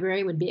seed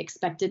library would be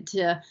expected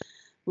to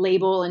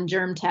label and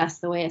germ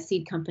test the way a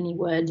seed company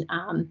would.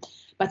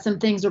 But some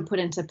things were put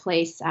into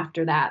place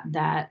after that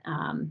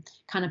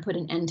kind of put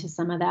an end to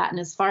some of that. And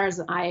as far as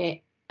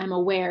I am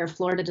aware,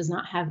 Florida does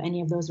not have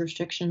any of those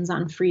restrictions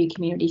on free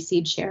community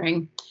seed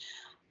sharing.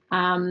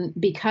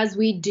 Because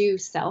we do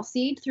sell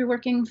seed through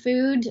Working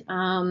Food,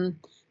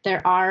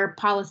 there are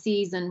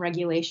policies and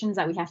regulations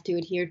that we have to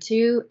adhere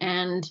to.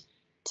 And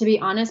to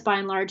be honest, by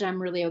and large,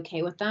 I'm really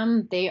okay with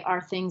them. They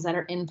are things that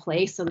are in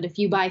place so that if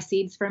you buy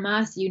seeds from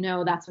us,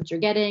 that's what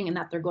you're getting and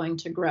that they're going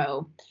to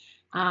grow.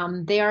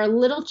 They are a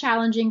little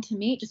challenging to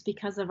meet just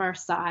because of our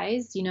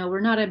size.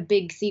 We're not a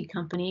big seed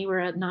company.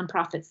 We're a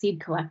nonprofit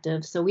seed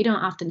collective. So we don't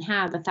often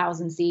have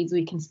 1,000 seeds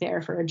we can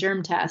spare for a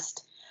germ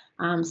test.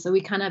 So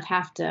we kind of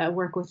have to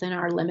work within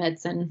our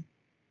limits, and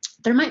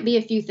there might be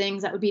a few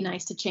things that would be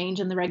nice to change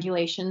in the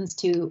regulations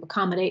to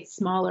accommodate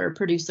smaller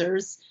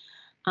producers.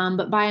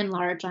 But by and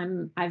large,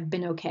 I've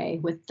been okay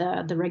with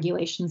the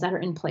regulations that are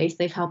in place.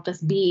 They've helped us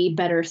be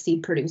better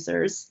seed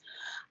producers.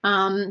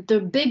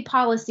 The big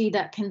policy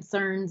that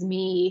concerns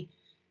me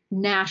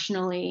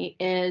nationally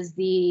is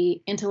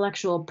the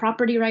intellectual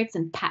property rights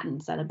and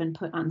patents that have been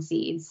put on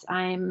seeds.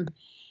 I'm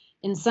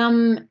in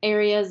some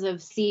areas of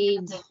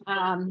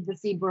the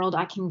seed world,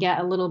 I can get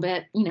a little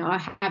bit,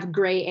 I have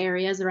gray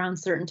areas around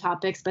certain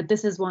topics, but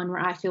this is one where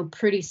I feel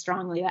pretty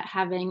strongly that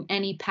having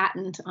any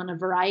patent on a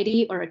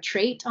variety or a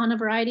trait on a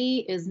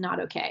variety is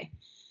not okay.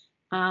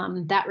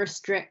 That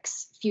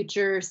restricts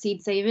future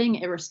seed saving.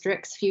 It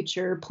restricts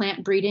future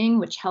plant breeding,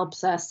 which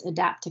helps us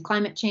adapt to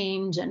climate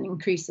change and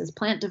increases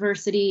plant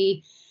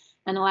diversity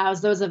and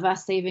allows those of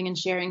us saving and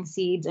sharing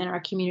seeds in our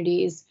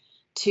communities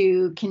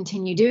to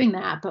continue doing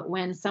that. But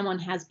when someone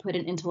has put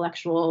an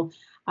intellectual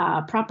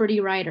property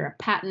right or a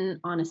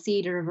patent on a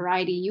seed or a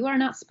variety, you are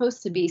not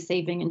supposed to be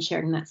saving and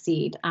sharing that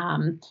seed.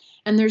 And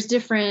there's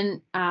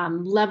different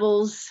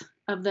levels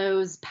of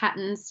those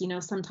patents.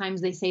 Sometimes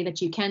they say that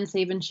you can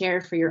save and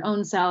share for your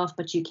own self,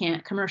 but you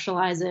can't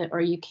commercialize it or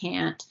you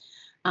can't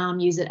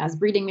use it as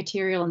breeding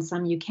material, and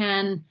some you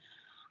can.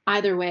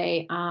 Either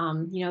way,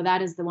 that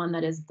is the one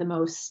that is the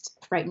most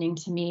frightening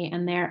to me.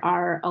 And there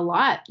are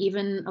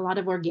even a lot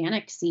of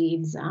organic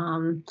seeds.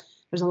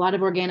 There's a lot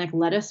of organic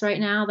lettuce right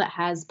now that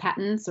has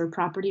patents or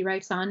property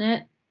rights on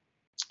it.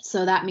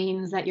 So that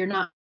means that you're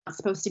not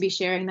supposed to be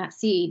sharing that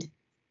seed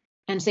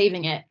and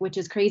saving it, which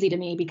is crazy to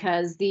me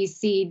because these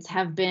seeds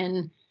have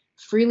been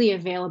freely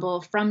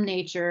available from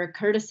nature,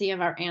 courtesy of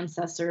our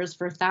ancestors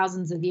for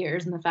thousands of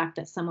years. And the fact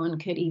that someone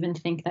could even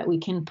think that we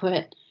can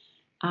put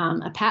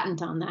a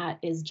patent on that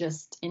is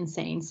just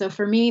insane. So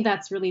for me,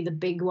 that's really the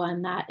big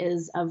one that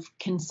is of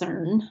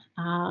concern.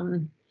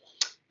 And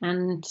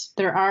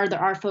there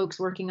are folks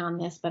working on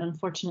this, but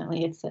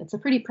unfortunately, it's a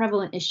pretty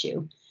prevalent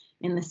issue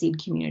in the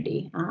seed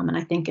community, and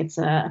I think it's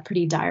a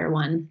pretty dire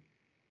one.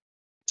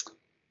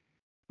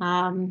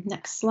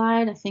 Next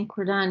slide. I think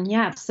we're done.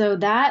 Yeah, so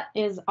that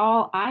is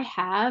all I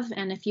have.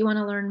 And if you want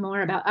to learn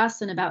more about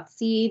us and about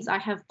seeds, I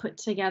have put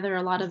together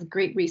a lot of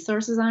great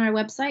resources on our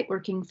website,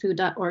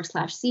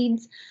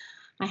 workingfood.org/seeds.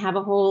 I have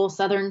a whole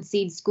Southern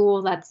Seed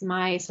School. That's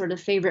my sort of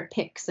favorite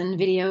picks and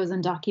videos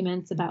and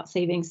documents about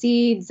saving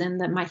seeds, and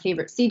my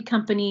favorite seed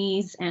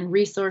companies and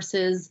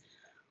resources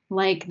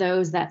like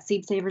those that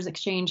Seed Savers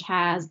Exchange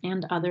has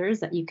and others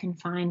that you can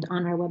find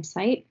on our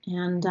website.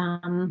 And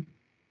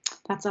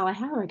that's all I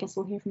have. I guess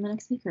we'll hear from the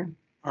next speaker.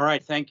 All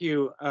right. Thank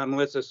you,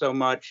 Melissa, so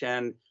much.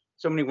 And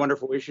so many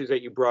wonderful issues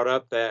that you brought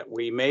up that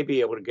we may be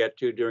able to get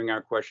to during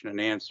our question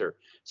and answer.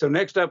 So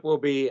next up will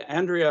be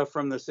Andrea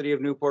from the city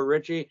of Newport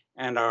Richey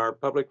and our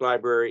public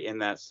library in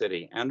that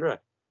city. Andrea.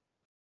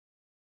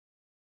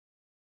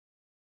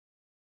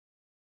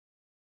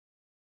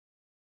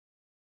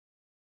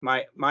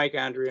 Mike,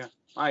 Andrea,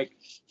 Mike.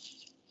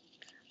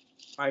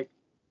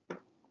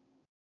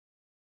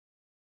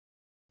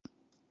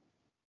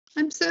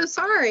 I'm so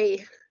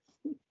sorry.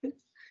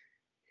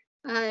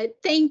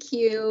 Thank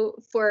you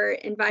for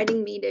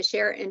inviting me to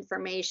share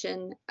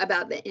information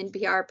about the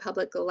NPR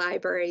Public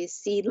Library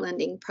Seed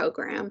Lending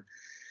Program.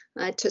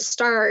 To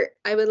start,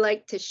 I would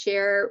like to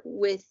share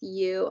with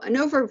you an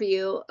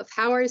overview of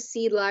how our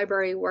seed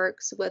library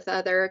works with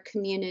other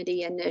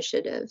community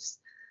initiatives.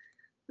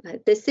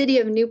 The city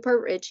of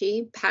Newport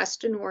Richey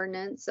passed an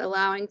ordinance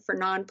allowing for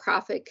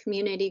nonprofit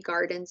community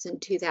gardens in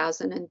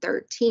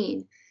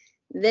 2013.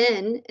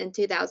 Then in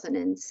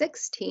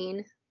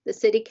 2016, the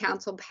City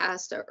Council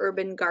passed an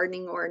urban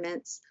gardening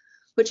ordinance,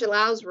 which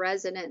allows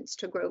residents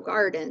to grow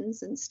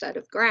gardens instead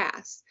of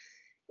grass.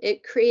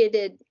 It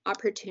created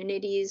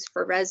opportunities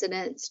for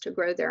residents to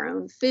grow their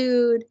own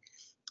food,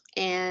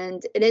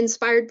 and it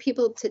inspired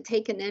people to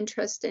take an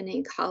interest in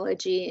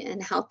ecology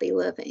and healthy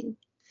living.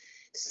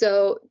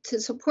 So to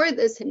support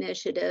this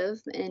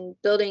initiative and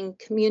building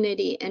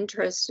community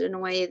interest in a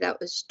way that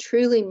was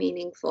truly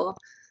meaningful,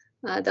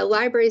 the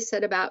library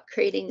set about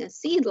creating a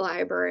seed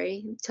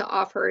library to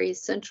offer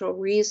essential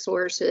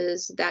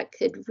resources that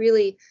could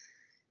really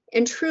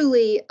and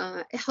truly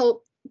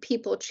help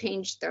people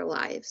change their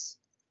lives.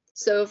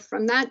 So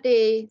from that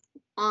day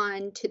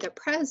on to the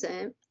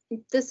present,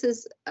 this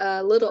is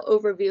a little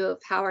overview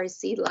of how our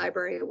seed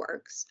library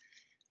works.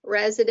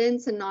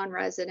 Residents and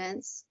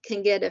non-residents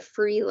can get a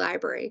free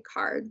library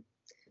card.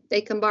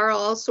 They can borrow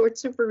all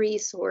sorts of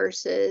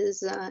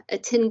resources,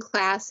 attend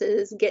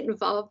classes, get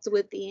involved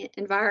with the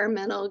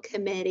environmental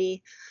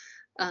committee,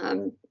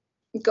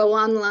 go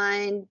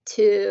online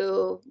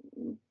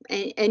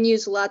and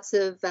use lots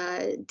of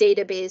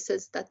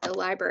databases that the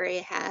library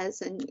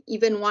has, and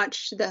even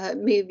watch the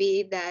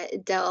movie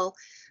that Dell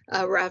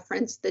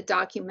referenced, the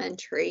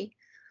documentary.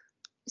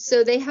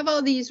 So they have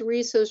all these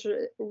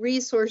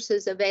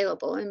resources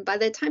available, and by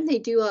the time they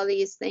do all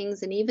these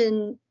things and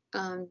even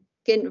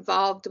get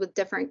involved with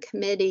different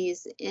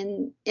committees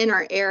in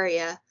our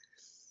area,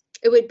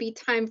 it would be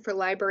time for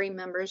library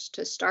members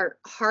to start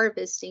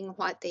harvesting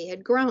what they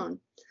had grown.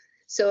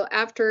 So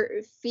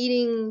after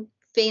feeding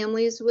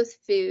families with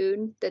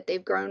food that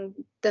they've grown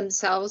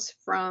themselves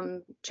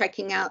from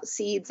checking out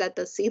seeds at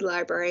the seed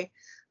library,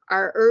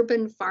 our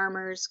urban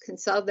farmers can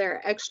sell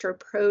their extra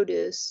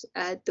produce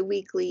at the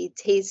weekly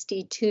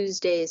Tasty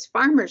Tuesdays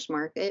farmers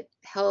market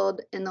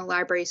held in the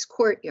library's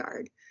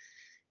courtyard.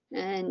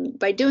 And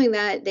by doing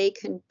that, they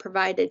can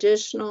provide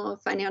additional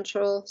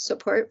financial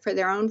support for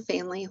their own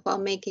family while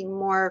making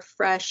more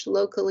fresh,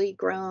 locally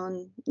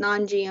grown,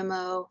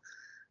 non-GMO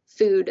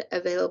food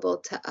available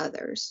to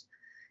others.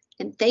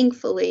 And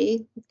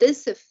thankfully,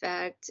 this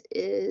effect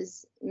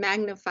is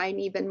magnified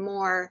even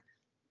more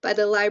by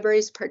the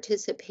library's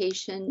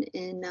participation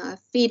in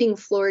Feeding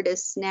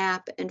Florida's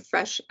SNAP and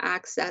Fresh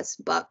Access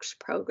Bucks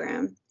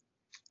program,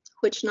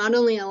 which not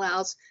only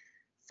allows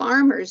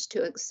farmers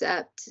to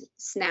accept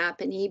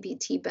SNAP and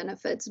EBT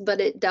benefits, but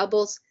it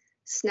doubles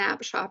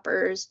SNAP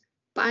shoppers'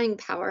 buying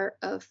power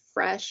of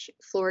fresh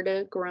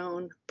Florida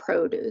grown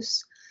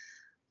produce.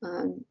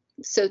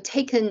 So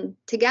taken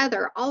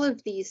together, all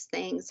of these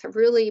things have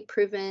really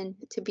proven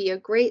to be a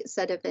great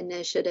set of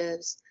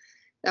initiatives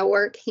that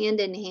work hand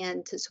in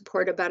hand to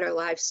support a better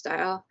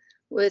lifestyle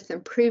with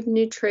improved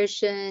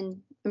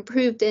nutrition,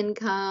 improved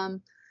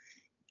income,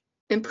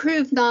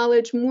 improved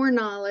knowledge, more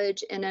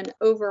knowledge, and an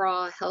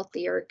overall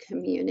healthier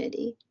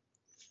community.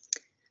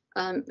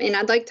 And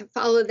I'd like to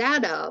follow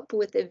that up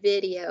with a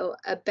video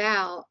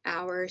about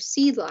our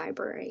seed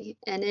library.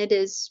 And it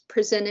is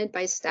presented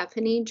by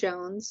Stephanie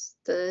Jones,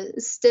 the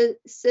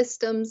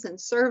Systems and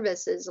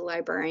Services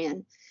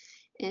Librarian.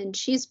 And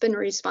she's been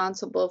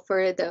responsible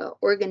for the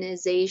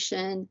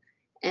organization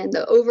and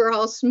the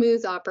overall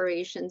smooth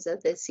operations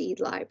of the seed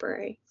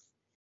library.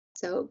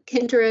 So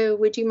Kendra,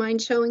 would you mind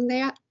showing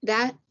that?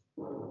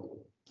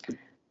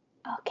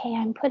 Okay,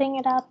 I'm putting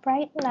it up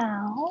right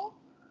now.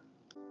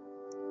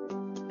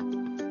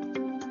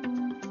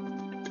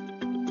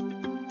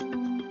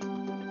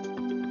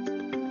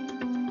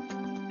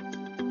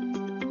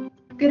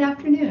 Good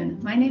afternoon.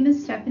 My name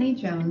is Stephanie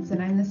Jones,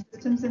 and I'm the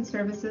Systems and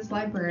Services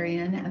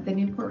Librarian at the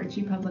Newport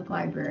Richey Public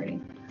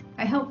Library.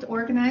 I helped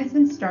organize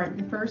and start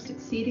the first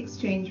seed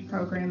exchange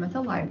program at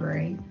the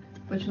library,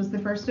 which was the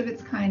first of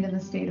its kind in the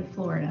state of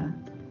Florida.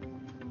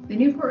 The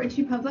Newport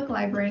Richey Public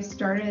Library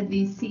started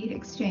the seed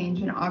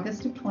exchange in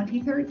August of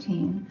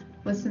 2013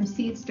 with some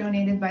seeds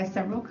donated by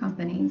several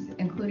companies,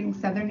 including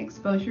Southern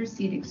Exposure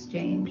Seed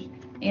Exchange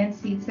and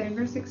Seed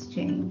Savers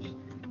Exchange,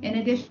 in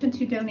addition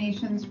to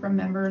donations from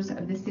members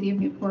of the City of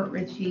Newport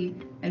Richey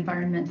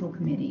Environmental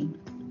Committee.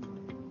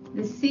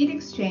 The Seed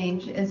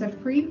Exchange is a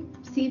free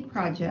seed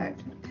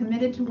project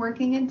committed to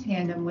working in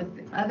tandem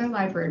with other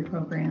library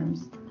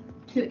programs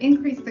to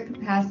increase the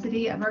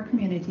capacity of our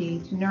community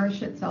to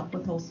nourish itself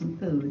with wholesome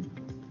food.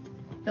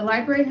 The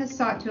library has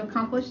sought to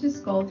accomplish this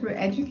goal through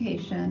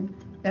education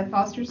that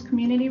fosters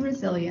community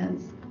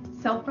resilience,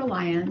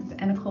 self-reliance,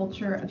 and a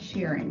culture of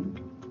sharing.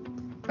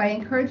 By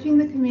encouraging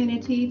the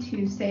community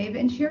to save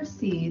and share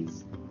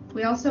seeds,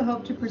 we also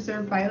hope to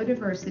preserve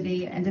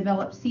biodiversity and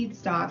develop seed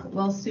stock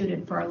well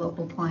suited for our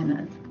local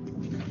climate.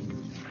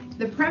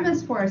 The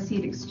premise for our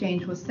seed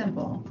exchange was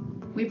simple.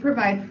 We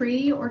provide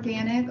free,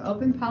 organic,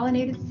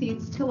 open-pollinated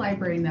seeds to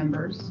library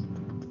members,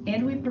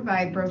 and we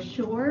provide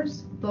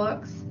brochures,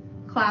 books,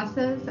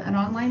 classes, and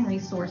online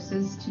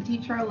resources to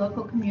teach our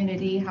local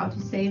community how to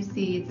save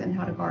seeds and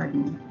how to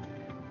garden.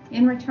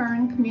 In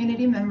return,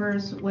 community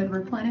members would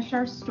replenish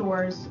our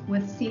stores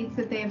with seeds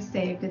that they have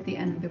saved at the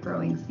end of the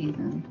growing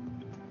season.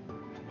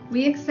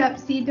 We accept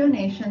seed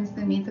donations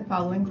that meet the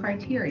following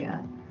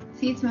criteria.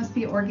 Seeds must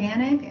be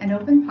organic and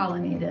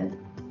open-pollinated,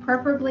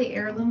 preferably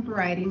heirloom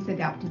varieties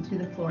adapted to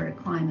the Florida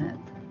climate.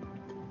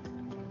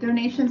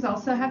 Donations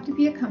also have to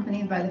be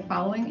accompanied by the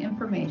following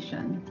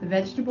information: the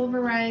vegetable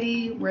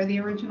variety, where the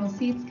original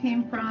seeds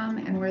came from,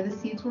 and where the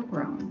seeds were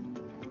grown.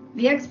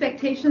 The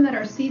expectation that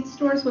our seed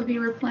stores would be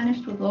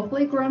replenished with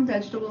locally grown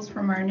vegetables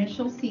from our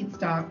initial seed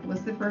stock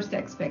was the first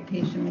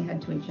expectation we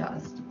had to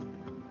adjust.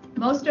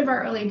 Most of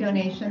our early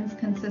donations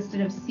consisted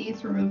of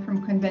seeds removed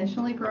from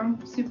conventionally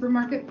grown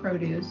supermarket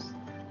produce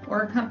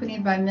or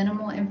accompanied by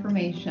minimal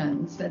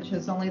information, such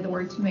as only the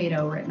word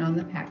tomato written on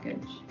the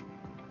package.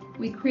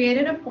 We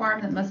created a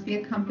form that must be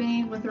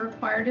accompanied with the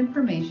required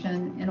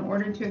information in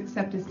order to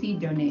accept a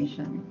seed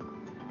donation.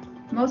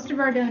 Most of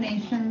our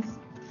donations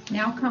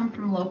now come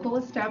from local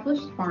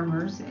established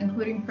farmers,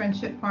 including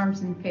Friendship Farms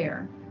and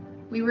Fair.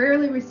 We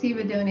rarely receive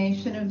a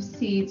donation of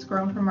seeds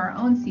grown from our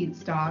own seed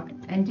stock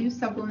and do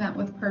supplement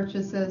with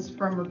purchases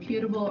from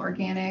reputable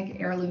organic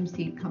heirloom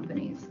seed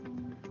companies.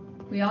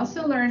 We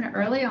also learn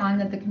early on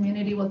that the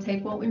community will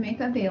take what we make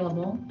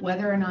available,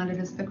 whether or not it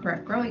is the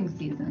correct growing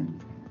season.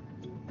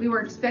 We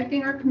were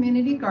expecting our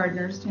community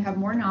gardeners to have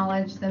more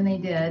knowledge than they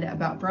did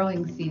about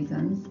growing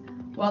seasons,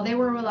 while they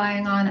were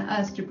relying on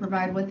us to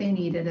provide what they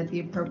needed at the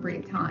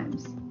appropriate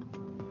times.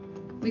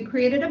 We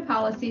created a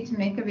policy to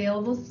make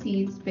available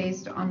seeds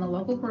based on the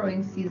local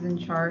growing season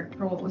chart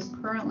for what was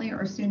currently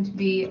or soon to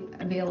be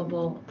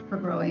available for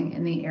growing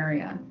in the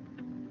area.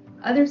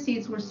 Other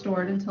seeds were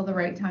stored until the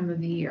right time of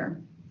the year.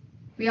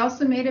 We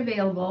also made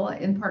available,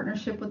 in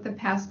partnership with the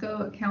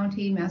Pasco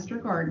County Master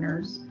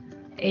Gardeners,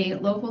 a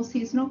local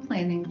seasonal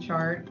planting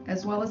chart,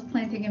 as well as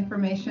planting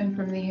information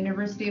from the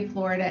University of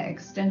Florida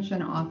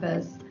Extension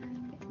Office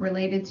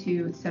related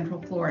to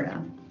Central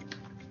Florida.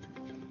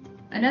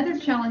 Another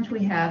challenge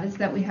we have is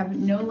that we have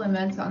no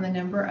limits on the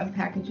number of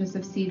packages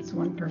of seeds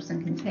one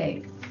person can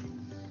take.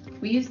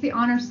 We use the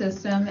honor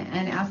system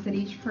and ask that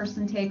each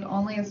person take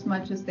only as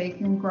much as they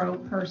can grow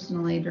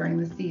personally during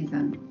the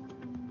season.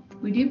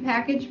 We do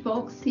package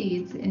bulk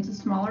seeds into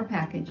smaller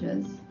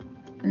packages,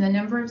 and the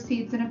number of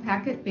seeds in a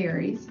packet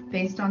varies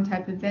based on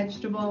type of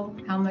vegetable,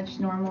 how much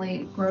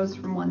normally grows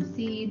from one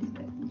seed,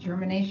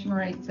 germination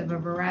rates of a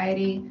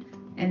variety,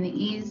 and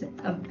the ease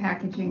of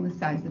packaging the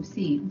size of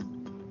seed.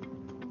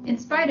 In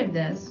spite of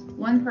this,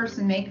 one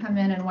person may come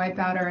in and wipe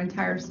out our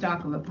entire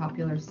stock of a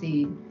popular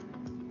seed.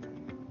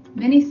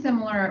 Many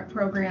similar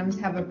programs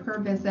have a per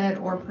visit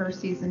or per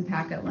season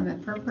packet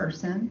limit per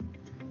person,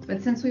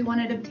 but since we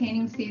wanted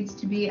obtaining seeds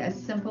to be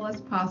as simple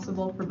as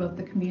possible for both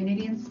the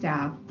community and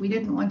staff, we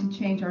didn't want to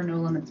change our no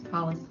limits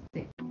policy.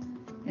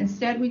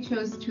 Instead, we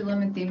chose to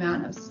limit the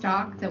amount of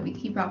stock that we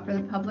keep out for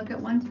the public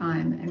at one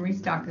time and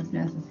restock as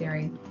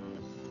necessary.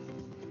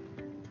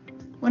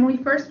 When we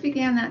first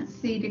began that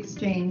seed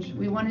exchange,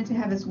 we wanted to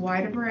have as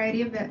wide a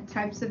variety of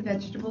types of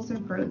vegetables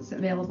and fruits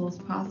available as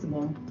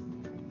possible.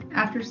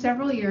 After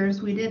several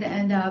years, we did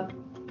end up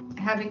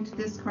having to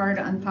discard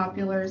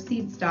unpopular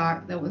seed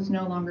stock that was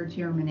no longer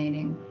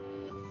germinating.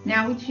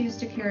 Now we choose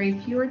to carry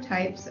fewer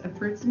types of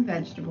fruits and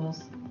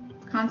vegetables,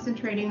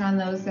 concentrating on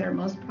those that are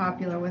most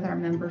popular with our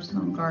members'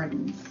 home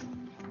gardens.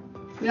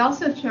 We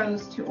also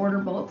chose to order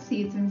bulk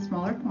seeds in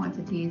smaller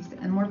quantities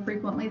and more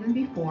frequently than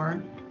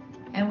before,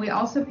 and we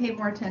also pay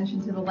more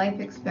attention to the life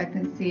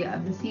expectancy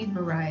of the seed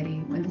variety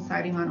when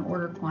deciding on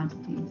order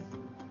quantities.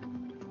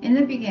 In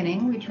the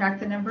beginning, we tracked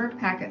the number of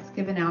packets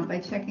given out by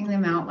checking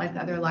them out like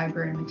other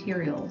library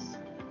materials.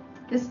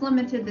 This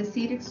limited the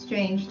seed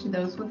exchange to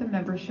those with a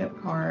membership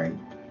card,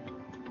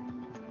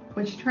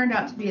 which turned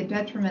out to be a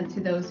detriment to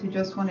those who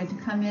just wanted to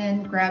come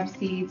in, grab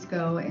seeds,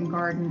 go, and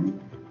garden,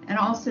 and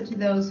also to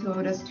those who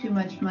owed us too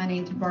much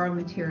money to borrow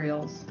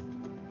materials.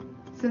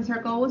 Since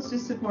our goal was to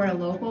support a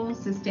local,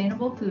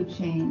 sustainable food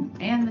chain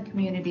and the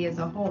community as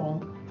a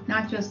whole,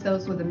 not just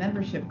those with a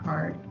membership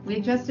card, we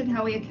adjusted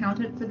how we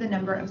accounted for the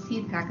number of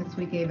seed packets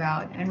we gave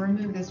out and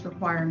removed this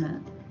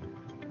requirement.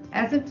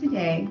 As of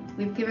today,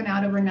 we've given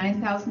out over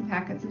 9,000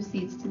 packets of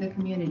seeds to the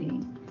community.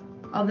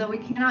 Although we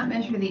cannot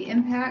measure the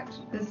impact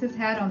this has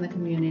had on the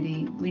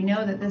community, we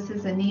know that this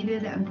is a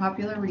needed and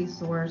popular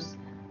resource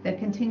that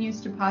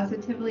continues to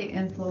positively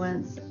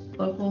influence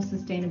local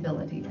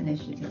sustainability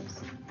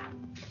initiatives.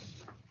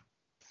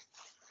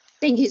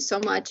 Thank you so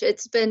much.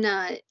 It's been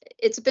a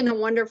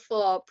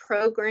wonderful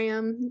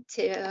program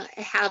to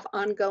have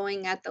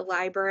ongoing at the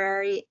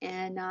library,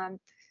 and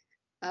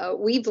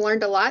we've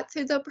learned a lot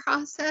through the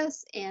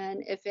process.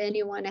 And if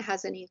anyone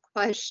has any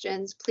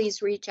questions,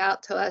 please reach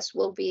out to us.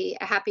 We'll be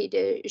happy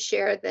to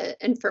share the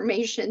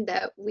information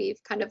that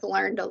we've kind of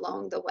learned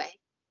along the way.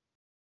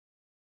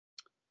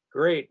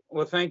 Great.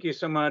 Well, thank you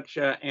so much,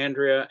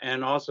 Andrea,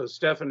 and also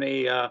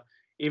Stephanie.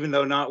 Even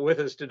though not with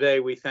us today,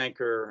 we thank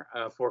her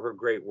for her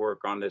great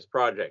work on this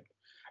project.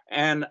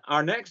 And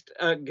our next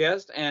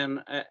guest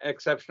and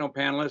exceptional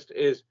panelist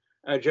is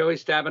Joey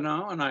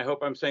Stabenow, and I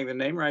hope I'm saying the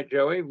name right,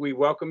 Joey. We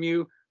welcome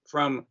you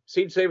from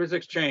Seed Savers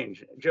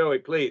Exchange. Joey,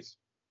 please.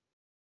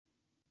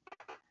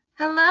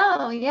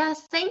 Hello,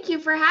 yes, thank you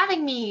for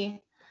having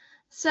me.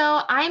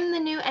 So I'm the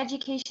new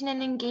Education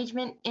and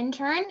Engagement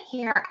Intern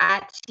here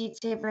at Seed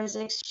Savers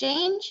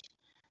Exchange.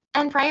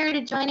 And prior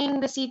to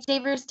joining the Seed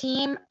Savers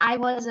team, I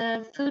was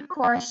a Food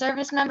Corps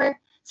service member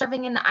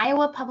serving in the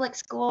Iowa public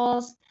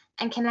schools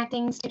and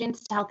connecting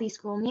students to healthy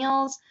school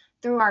meals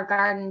through our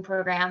garden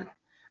program.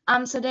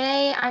 So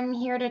today I'm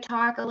here to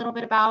talk a little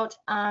bit about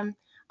our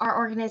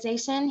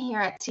organization here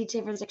at Seed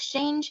Savers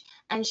Exchange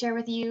and share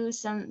with you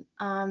some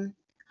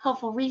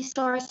helpful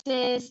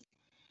resources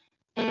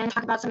and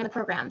talk about some of the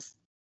programs.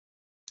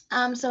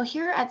 So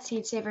here at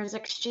Seed Savers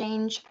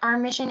Exchange, our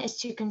mission is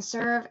to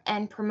conserve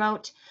and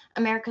promote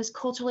America's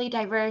culturally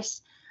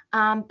diverse,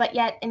 but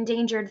yet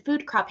endangered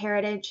food crop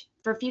heritage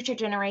for future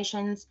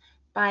generations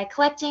by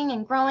collecting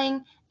and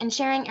growing and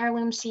sharing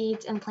heirloom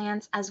seeds and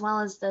plants, as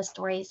well as the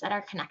stories that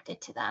are connected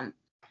to them.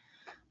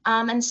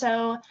 And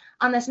so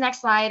on this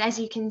next slide, as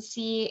you can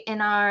see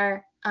in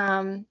our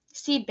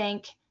seed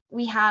bank,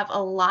 we have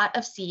a lot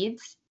of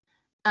seeds.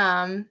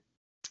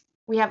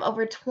 We have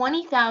over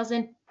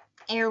 20,000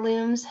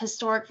 heirlooms,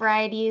 historic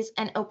varieties,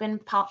 and open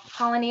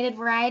pollinated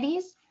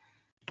varieties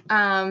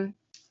in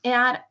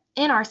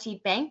our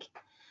seed bank.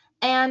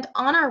 And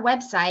on our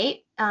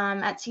website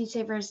at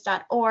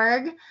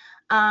seedsavers.org,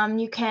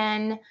 you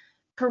can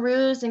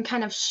peruse and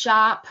kind of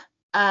shop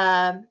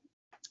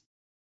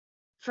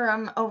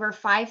from over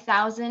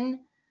 5,000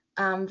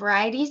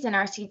 varieties in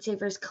our Seed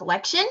Savers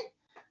collection,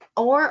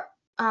 or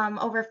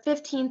over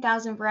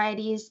 15,000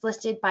 varieties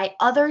listed by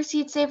other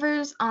Seed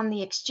Savers on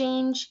the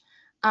Exchange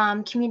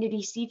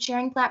community seed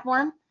sharing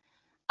platform.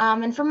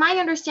 And from my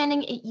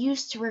understanding, it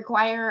used to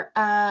require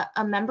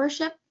a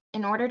membership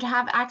in order to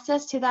have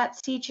access to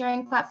that seed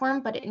sharing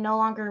platform, but it no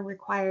longer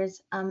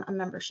requires a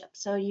membership.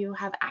 So you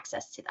have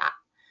access to that.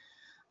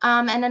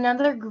 And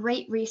another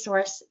great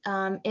resource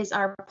is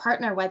our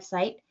partner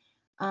website,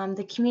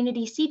 the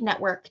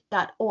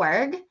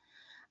communityseednetwork.org.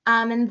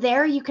 And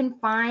there you can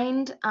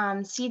find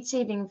seed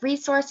saving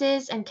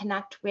resources and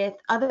connect with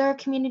other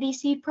community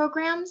seed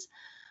programs.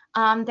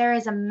 There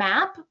is a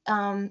map.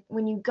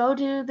 When you go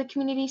to the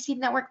Community Seed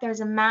Network, there's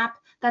a map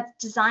that's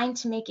designed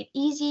to make it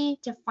easy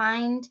to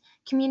find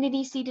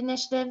community seed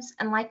initiatives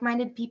and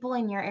like-minded people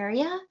in your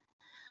area.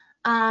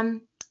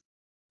 And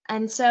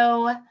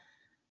so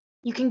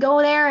you can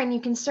go there and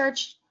you can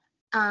search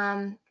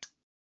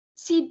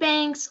seed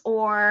banks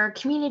or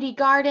community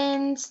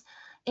gardens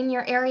in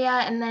your area,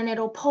 and then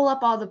it'll pull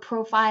up all the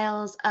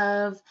profiles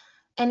of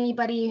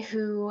anybody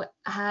who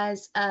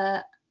has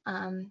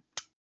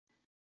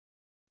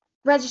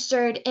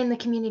registered in the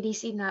Community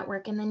Seed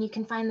Network, and then you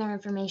can find their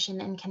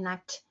information and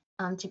connect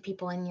to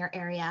people in your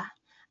area.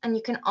 And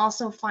you can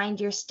also find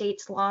your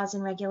state's laws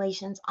and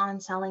regulations on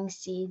selling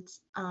seeds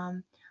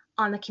on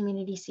the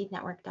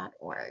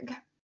communityseednetwork.org.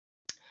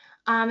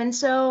 And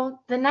so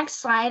the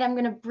next slide, I'm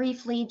going to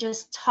briefly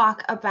just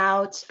talk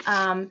about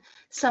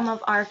some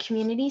of our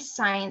community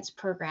science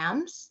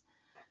programs.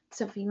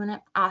 So if you want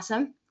to,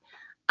 awesome.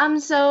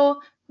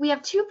 So we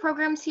have two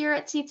programs here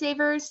at Seed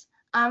Savers.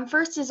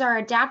 First is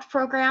our ADAPT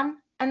program,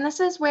 and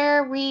this is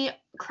where we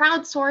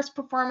crowdsource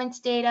performance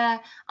data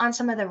on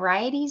some of the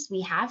varieties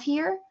we have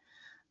here.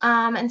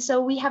 And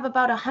so we have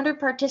about 100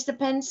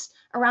 participants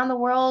around the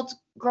world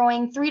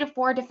growing 3 to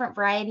 4 different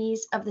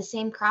varieties of the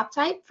same crop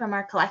type from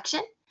our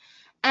collection.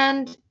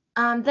 And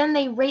then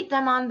they rate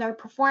them on their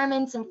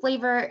performance and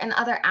flavor and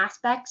other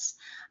aspects.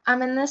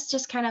 And this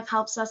just kind of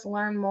helps us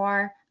learn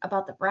more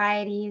about the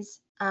varieties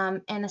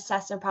and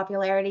assess their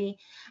popularity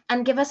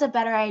and give us a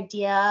better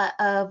idea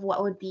of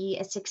what would be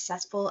a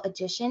successful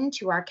addition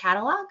to our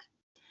catalog.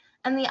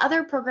 And the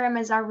other program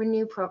is our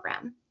Renew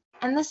program.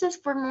 And this is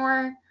for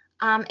more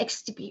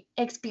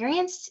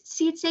experienced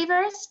seed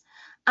savers.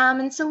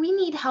 And so we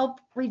need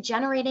help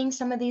regenerating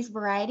some of these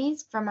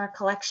varieties from our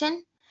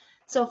collection.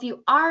 So if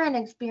you are an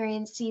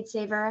experienced seed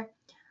saver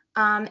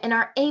and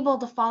are able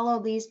to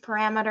follow these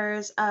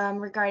parameters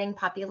regarding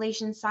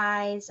population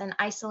size and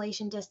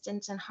isolation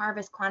distance and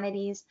harvest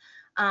quantities,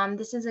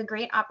 this is a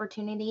great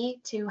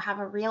opportunity to have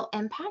a real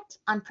impact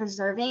on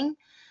preserving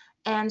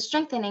and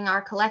strengthening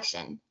our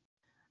collection.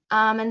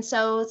 And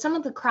so some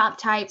of the crop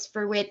types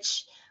for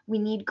which we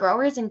need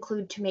growers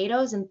include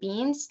tomatoes and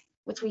beans,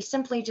 which we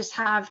simply just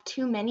have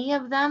too many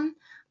of them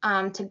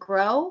to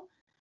grow.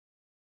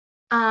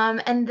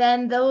 And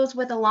then those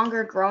with a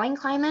longer growing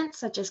climate,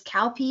 such as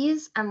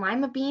cowpeas and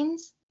lima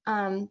beans.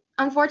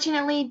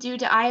 Unfortunately, due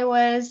to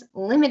Iowa's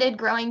limited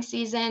growing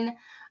season,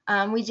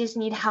 we just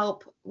need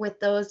help with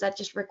those that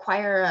just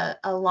require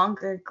a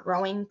longer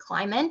growing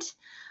climate.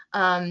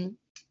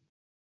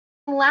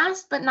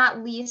 Last but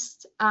not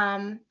least,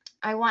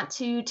 I want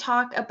to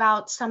talk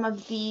about some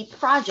of the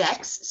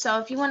projects. So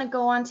if you want to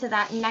go on to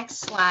that next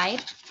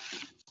slide,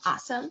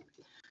 awesome.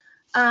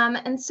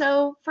 And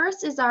so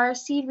first is our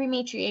seed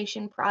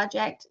rematriation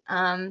project.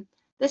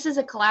 This is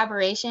a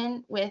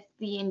collaboration with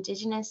the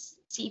Indigenous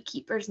Seed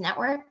Keepers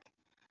Network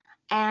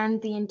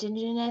and the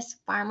Indigenous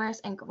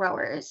Farmers and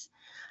Growers.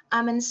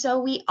 And so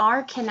we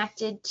are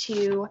connected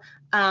to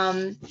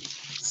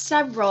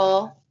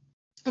several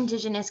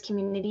Indigenous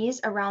communities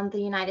around the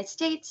United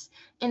States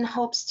in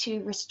hopes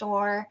to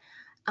restore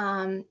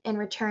and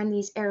return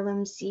these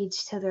heirloom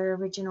seeds to their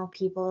original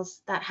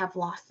peoples that have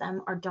lost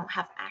them or don't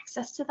have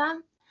access to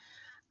them.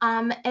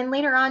 And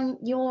later on,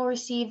 you will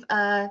receive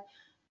a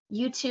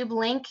YouTube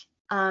link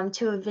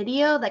to a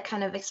video that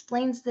kind of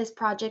explains this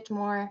project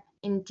more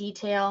in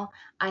detail.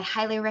 I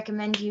highly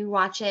recommend you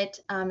watch it.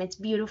 It's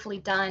beautifully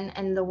done,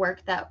 and the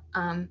work that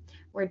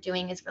we're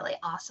doing is really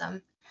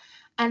awesome.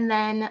 And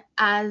then,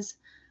 as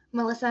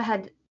Melissa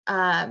had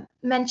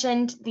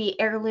mentioned, the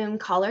Heirloom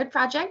Collard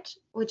Project,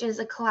 which is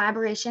a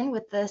collaboration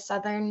with the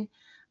Southern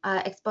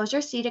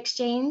Exposure Seed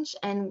Exchange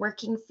and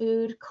Working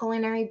Food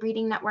Culinary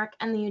Breeding Network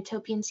and the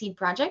Utopian Seed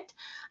Project.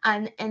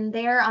 And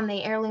there on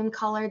the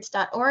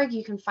heirloomcollards.org,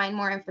 you can find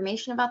more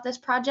information about this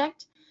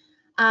project.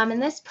 And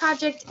this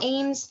project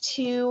aims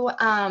to,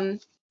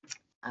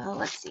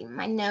 let's see,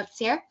 my notes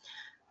here.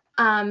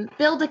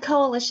 Build a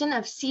coalition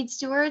of seed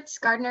stewards,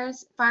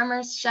 gardeners,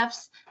 farmers,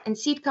 chefs, and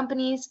seed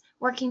companies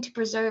working to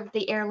preserve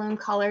the heirloom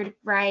collard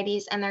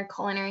varieties and their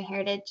culinary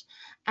heritage.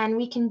 And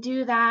we can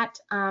do that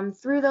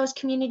through those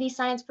community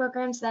science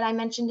programs that I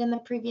mentioned in the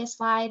previous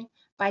slide,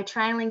 by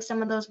trialing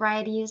some of those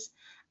varieties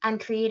and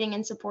creating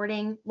and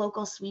supporting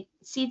local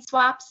seed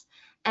swaps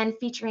and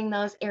featuring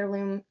those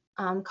heirloom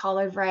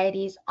collard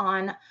varieties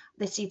on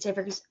the Seed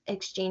Savers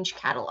Exchange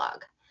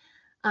catalog.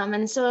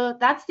 And so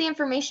that's the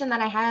information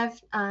that I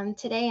have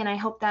today, and I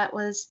hope that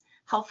was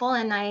helpful.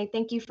 And I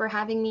thank you for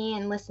having me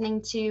and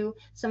listening to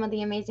some of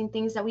the amazing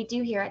things that we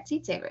do here at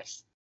Seed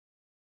Savers.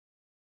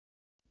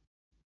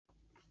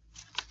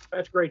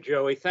 That's great,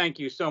 Joey. Thank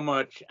you so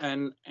much.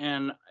 And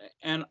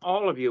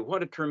all of you,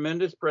 what a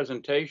tremendous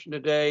presentation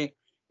today,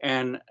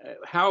 and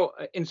how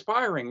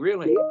inspiring,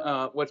 really,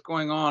 what's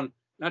going on,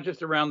 not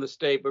just around the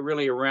state, but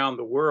really around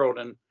the world.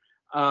 And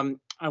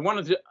I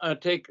wanted to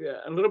take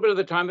a little bit of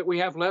the time that we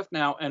have left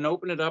now and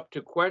open it up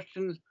to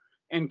questions.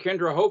 And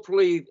Kendra,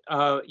 hopefully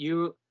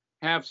you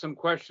have some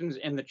questions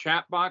in the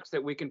chat box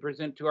that we can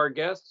present to our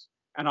guests,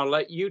 and I'll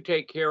let you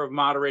take care of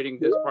moderating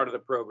this part of the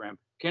program.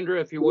 Kendra,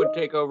 if you would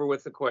take over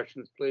with the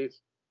questions,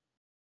 please.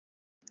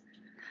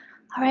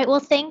 All right, well,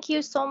 thank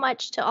you so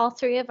much to all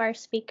three of our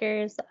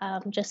speakers.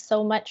 Just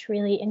so much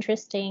really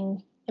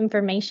interesting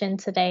information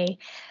today.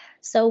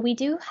 So we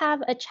do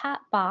have a chat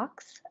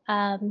box,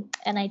 and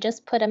I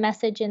just put a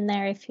message in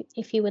there.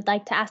 If you would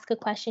like to ask a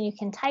question, you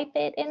can type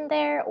it in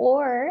there,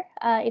 or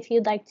if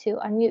you'd like to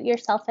unmute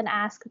yourself and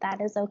ask,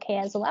 that is okay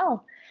as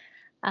well.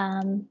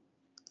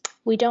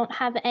 We don't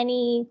have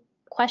any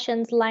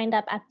questions lined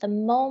up at the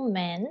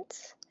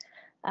moment.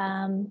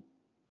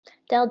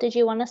 Del, did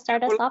you want to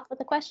start us off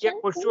with a question? Yeah,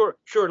 well,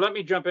 sure. Let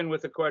me jump in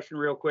with a question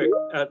real quick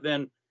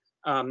then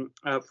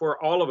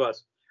for all of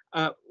us.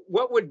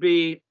 What would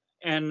be,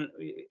 and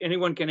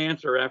anyone can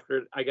answer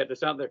after I get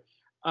this out there,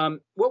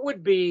 what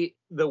would be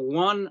the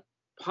one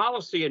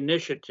policy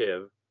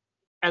initiative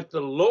at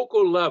the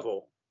local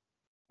level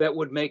that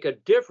would make a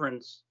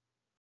difference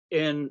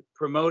in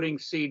promoting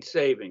seed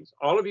savings.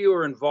 All of you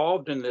are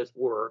involved in this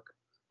work,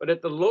 but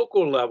at the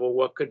local level,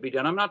 what could be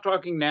done? I'm not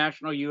talking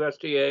national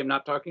USDA, I'm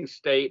not talking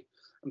state,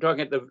 I'm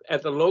talking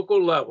at the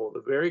local level,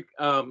 the very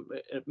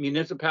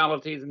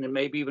municipalities and then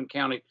maybe even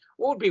county.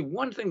 What would be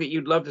one thing that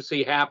you'd love to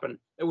see happen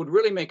that would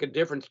really make a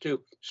difference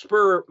to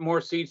spur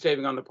more seed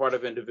saving on the part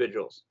of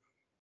individuals?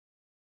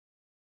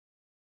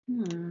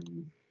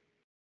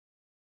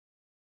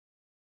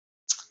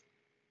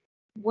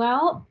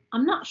 Well,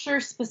 I'm not sure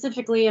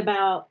specifically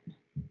about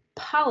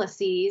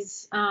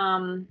policies,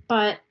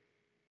 but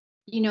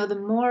the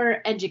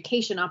more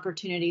education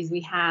opportunities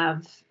we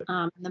have,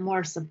 the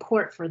more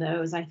support for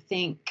those, I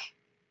think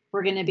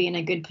we're going to be in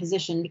a good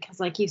position, because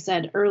like you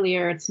said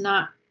earlier, it's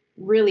not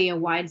really a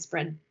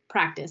widespread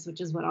practice,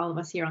 which is what all of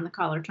us here on the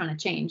call are trying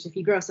to change. If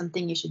you grow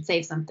something, you should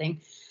save something.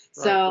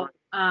 Right. So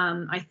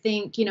I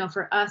think,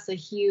 for us, a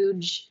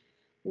huge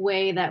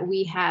way that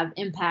we have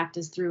impact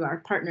is through our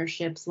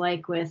partnerships,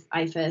 like with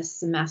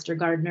IFAS and Master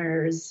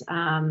Gardeners,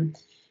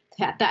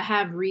 that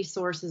have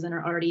resources and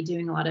are already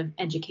doing a lot of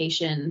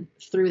education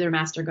through their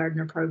Master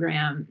Gardener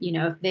program.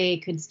 If they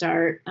could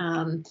start,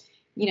 and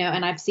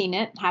I've seen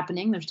it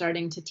happening, they're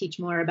starting to teach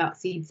more about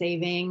seed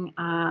saving,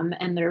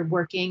 and they're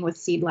working with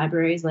seed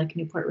libraries like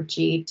Newport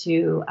Richey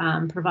to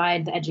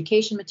provide the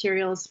education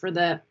materials for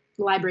the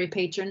library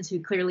patrons who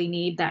clearly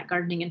need that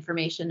gardening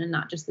information and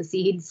not just the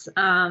seeds.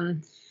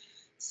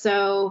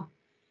 So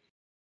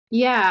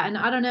yeah, and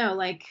I don't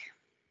know,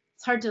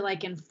 it's hard to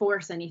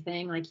enforce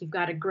anything, you've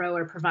got to grow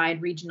or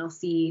provide regional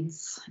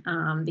seeds,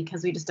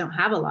 because we just don't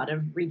have a lot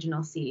of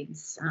regional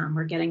seeds.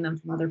 We're getting them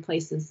from other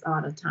places a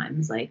lot of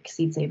times, like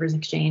Seed Savers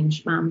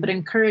Exchange, but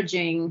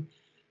encouraging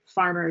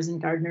farmers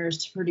and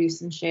gardeners to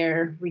produce and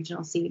share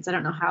regional seeds. I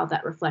don't know how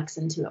that reflects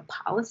into a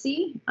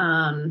policy.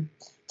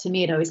 To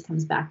me, it always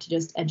comes back to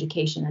just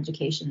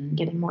education,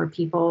 getting more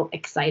people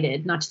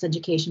excited, not just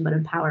education, but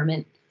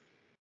empowerment.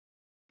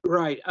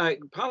 Right.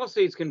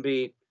 Policies can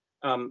be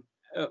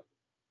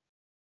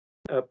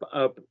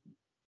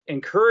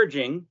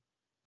encouraging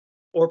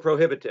or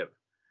prohibitive.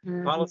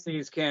 Mm-hmm.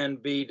 Policies can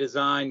be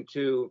designed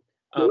to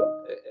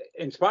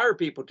inspire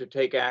people to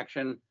take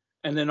action,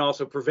 and then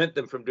also prevent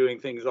them from doing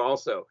things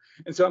also.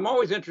 And so I'm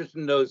always interested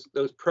in those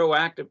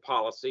proactive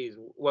policies,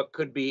 what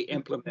could be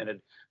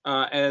implemented.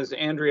 As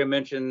Andrea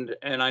mentioned,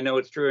 and I know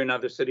it's true in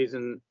other cities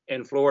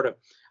in Florida,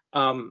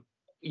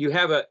 you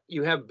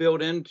have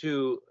built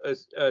into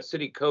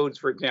city codes,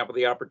 for example,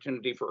 the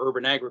opportunity for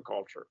urban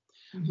agriculture.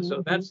 Mm-hmm.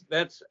 So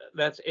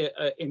that's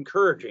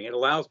encouraging. It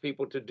allows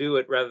people to do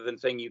it rather than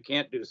saying you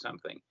can't do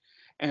something.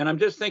 And I'm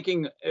just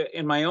thinking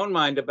in my own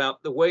mind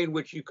about the way in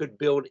which you could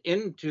build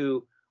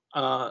into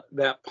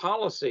that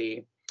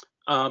policy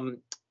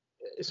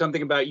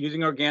something about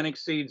using organic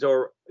seeds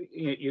or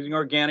using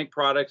organic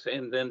products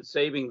and then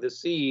saving the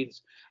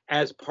seeds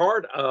as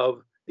part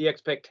of the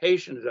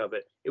expectations of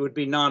it. It would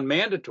be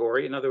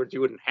non-mandatory. In other words,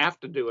 you wouldn't have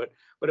to do it,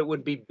 but it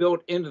would be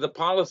built into the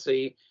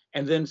policy.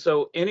 And then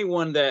so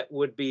anyone that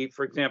would be,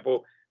 for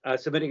example,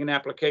 submitting an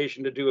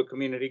application to do a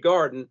community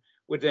garden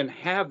would then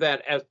have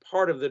that as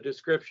part of the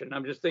description.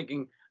 I'm just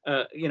thinking,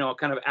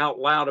 kind of out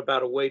loud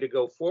about a way to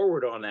go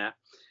forward on that,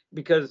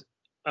 because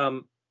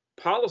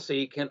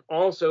policy can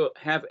also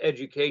have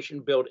education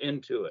built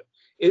into it.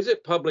 Is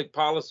it public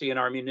policy in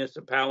our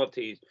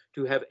municipalities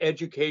to have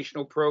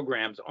educational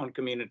programs on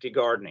community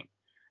gardening?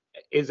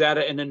 Is that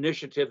an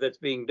initiative that's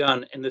being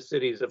done in the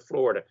cities of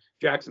Florida,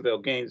 Jacksonville,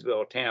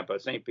 Gainesville, Tampa,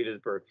 St.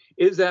 Petersburg?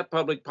 Is that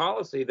public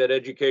policy that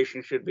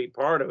education should be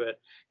part of it?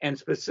 And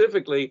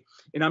specifically,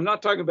 and I'm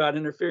not talking about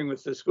interfering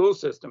with the school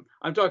system,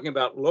 I'm talking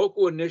about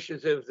local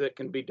initiatives that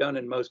can be done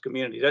in most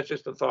communities. That's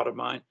just a thought of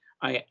mine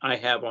I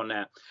have on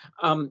that.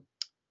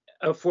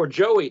 For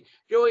Joey,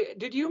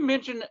 did you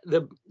mention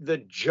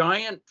the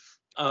giant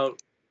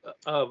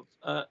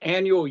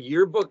annual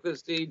yearbook that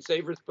Seed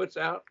Savers puts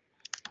out?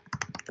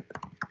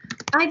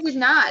 I did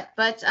not,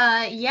 but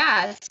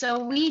yeah,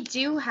 so we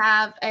do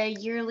have a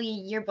yearly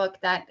yearbook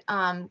that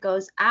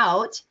goes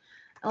out.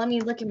 Let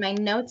me look at my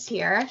notes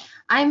here.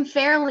 I'm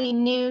fairly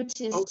new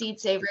to Seed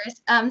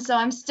Savers, so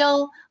I'm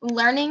still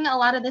learning a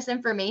lot of this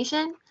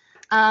information.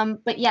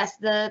 But yes,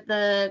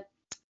 the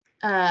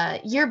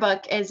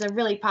yearbook is a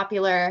really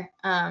popular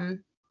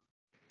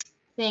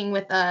thing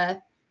with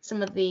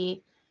some of the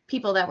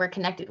people that we're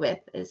connected with.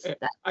 Is that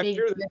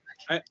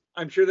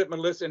I'm sure that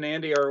Melissa and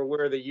Andy are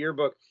aware of the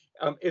yearbook.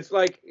 It's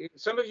like,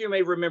 some of you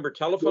may remember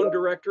telephone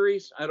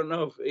directories. I don't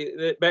know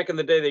if back in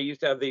the day they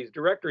used to have these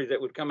directories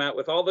that would come out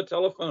with all the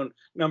telephone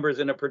numbers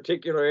in a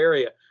particular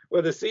area.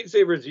 Well, the Seed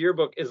Savers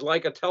yearbook is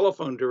like a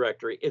telephone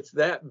directory. It's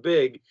that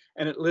big,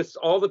 and it lists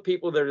all the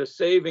people that are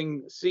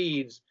saving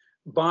seeds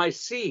by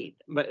seed.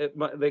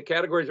 The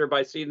categories are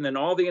by seed, and then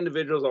all the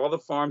individuals, all the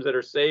farms that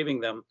are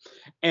saving them.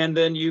 And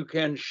then you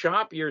can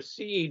shop your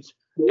seeds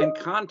and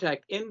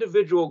contact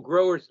individual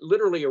growers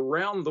literally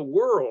around the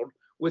world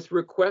with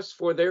requests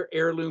for their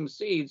heirloom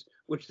seeds,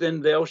 which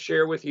then they'll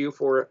share with you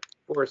for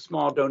for a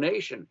small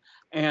donation.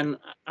 And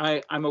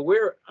I'm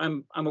aware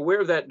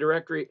of that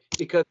directory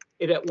because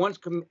it at once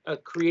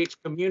creates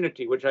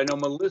community, which I know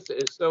Melissa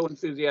is so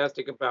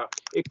enthusiastic about.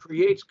 It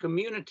creates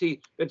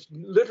community that's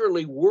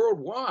literally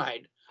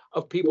worldwide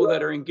of people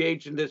that are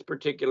engaged in this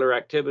particular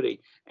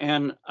activity.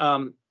 And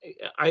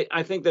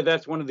I think that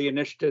that's one of the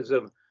initiatives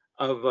of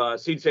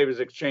Seed Savers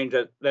Exchange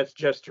that's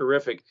just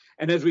terrific.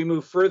 And as we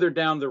move further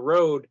down the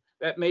road,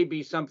 that may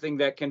be something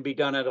that can be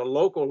done at a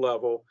local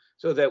level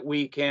so that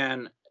we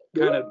can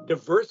kind of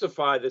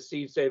diversify the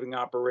seed saving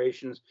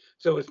operations.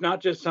 So it's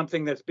not just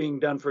something that's being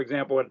done, for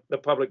example, at the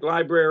public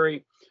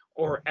library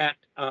or at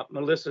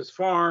Melissa's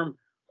farm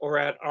or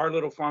at our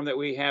little farm that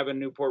we have in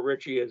Newport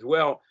Richey as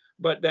well,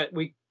 but that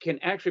we can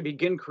actually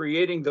begin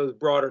creating those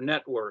broader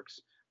networks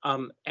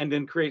and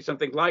then create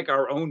something like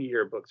our own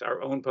yearbooks,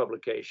 our own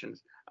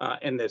publications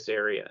in this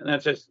area. And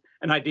that's just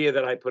an idea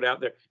that I put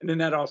out there. And then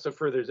that also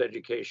furthers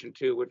education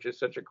too, which is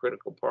such a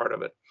critical part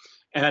of it.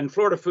 And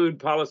Florida Food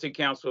Policy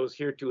Council is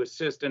here to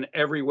assist in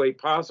every way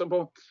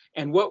possible.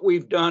 And what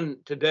we've done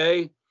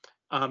today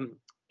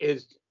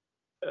is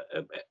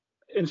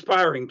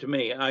inspiring to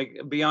me.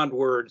 Beyond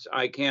words,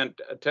 I can't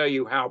tell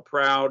you how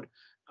proud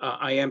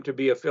I am to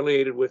be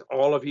affiliated with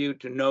all of you,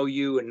 to know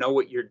you and know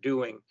what you're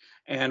doing.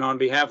 And on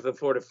behalf of the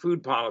Florida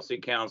Food Policy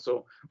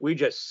Council, we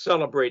just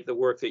celebrate the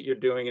work that you're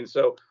doing. And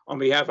so on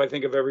behalf, I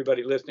think, of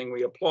everybody listening,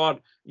 we applaud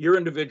your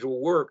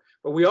individual work.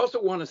 But we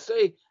also want to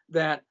say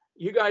that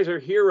you guys are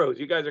heroes.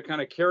 You guys are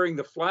kind of carrying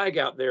the flag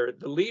out there,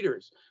 the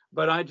leaders.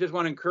 But I just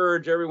want to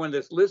encourage everyone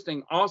that's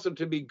listening also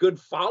to be good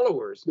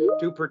followers,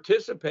 to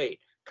participate.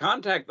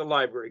 Contact the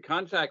library,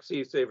 contact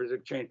Seed Savers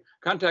Exchange,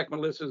 contact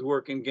Melissa's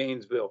work in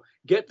Gainesville,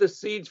 get the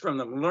seeds from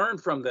them, learn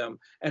from them,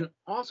 and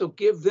also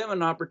give them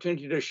an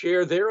opportunity to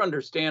share their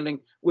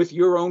understanding with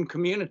your own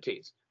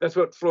communities. That's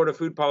what Florida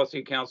Food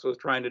Policy Council is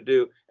trying to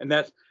do. And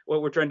that's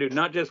what we're trying to do,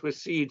 not just with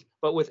seeds,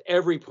 but with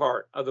every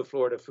part of the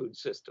Florida food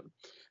system.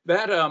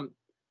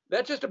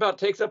 That just about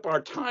takes up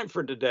our time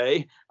for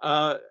today.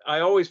 I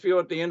always feel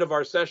at the end of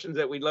our sessions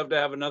that we'd love to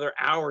have another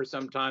hour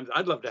sometimes.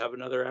 I'd love to have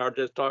another hour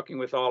just talking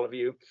with all of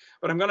you.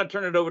 But I'm going to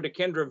turn it over to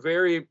Kendra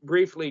very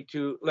briefly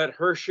to let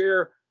her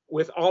share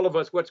with all of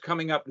us what's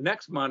coming up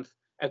next month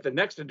at the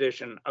next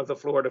edition of the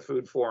Florida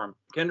Food Forum.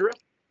 Kendra?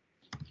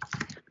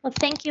 Well,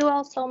 thank you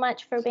all so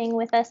much for being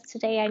with us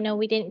today. I know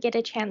we didn't get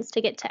a chance to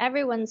get to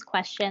everyone's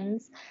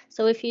questions.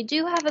 So if you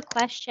do have a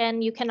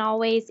question, you can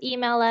always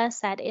email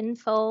us at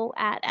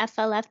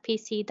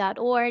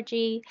info@flfpc.org,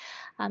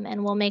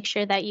 and we'll make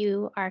sure that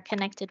you are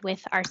connected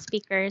with our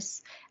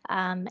speakers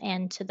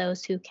and to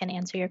those who can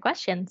answer your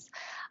questions.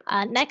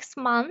 Next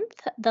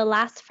month, the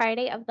last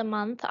Friday of the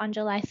month on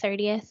July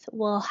 30th,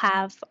 we'll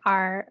have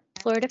our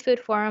Florida Food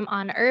Forum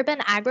on urban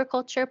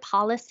agriculture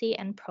policy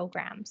and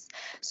programs.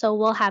 So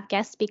we'll have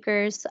guest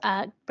speakers,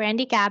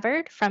 Brandy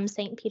Gabbard from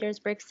St.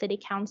 Petersburg City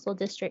Council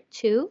District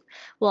 2.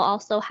 We'll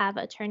also have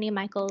attorney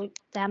Michael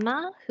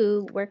Dema,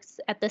 who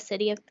works at the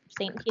City of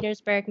St.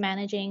 Petersburg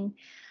Managing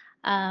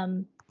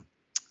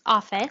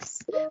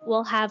Office.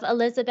 We'll have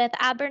Elizabeth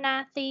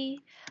Abernathy,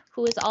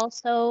 who is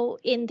also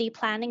in the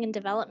Planning and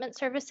Development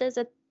Services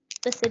at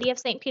the City of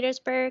St.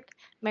 Petersburg,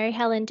 Mary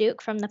Helen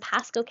Duke from the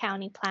Pasco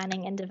County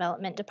Planning and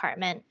Development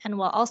Department, and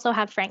we'll also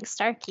have Frank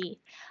Starkey,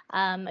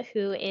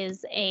 who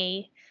is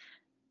a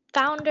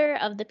founder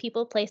of the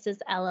People Places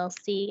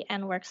LLC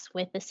and works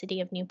with the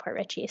City of Newport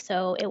Richey.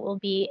 So it will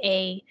be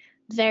a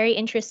very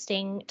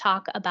interesting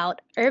talk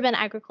about urban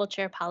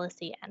agriculture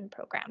policy and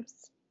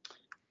programs.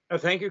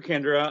 Thank you,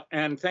 Kendra,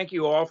 and thank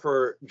you all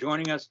for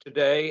joining us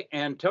today.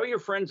 And tell your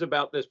friends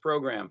about this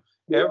program.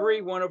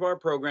 Every one of our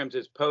programs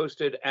is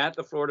posted at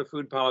the Florida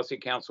Food Policy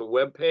Council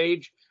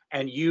webpage,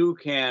 and you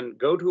can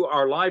go to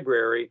our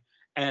library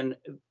and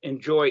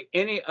enjoy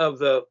any of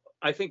the,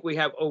 I think we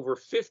have over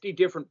 50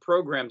 different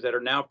programs that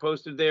are now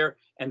posted there,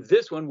 and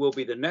this one will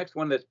be the next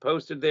one that's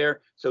posted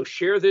there. So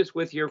share this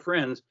with your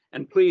friends,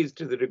 and please,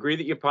 to the degree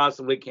that you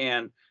possibly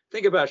can,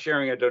 think about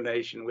sharing a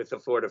donation with the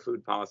Florida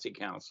Food Policy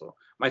Council.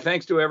 My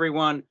thanks to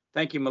everyone.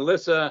 Thank you,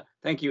 Melissa.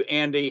 Thank you,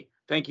 Andy.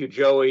 Thank you,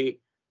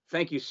 Joey.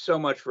 Thank you so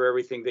much for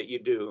everything that you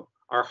do.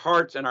 Our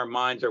hearts and our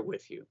minds are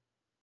with you.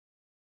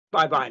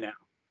 Bye-bye now.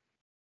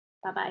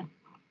 Bye-bye.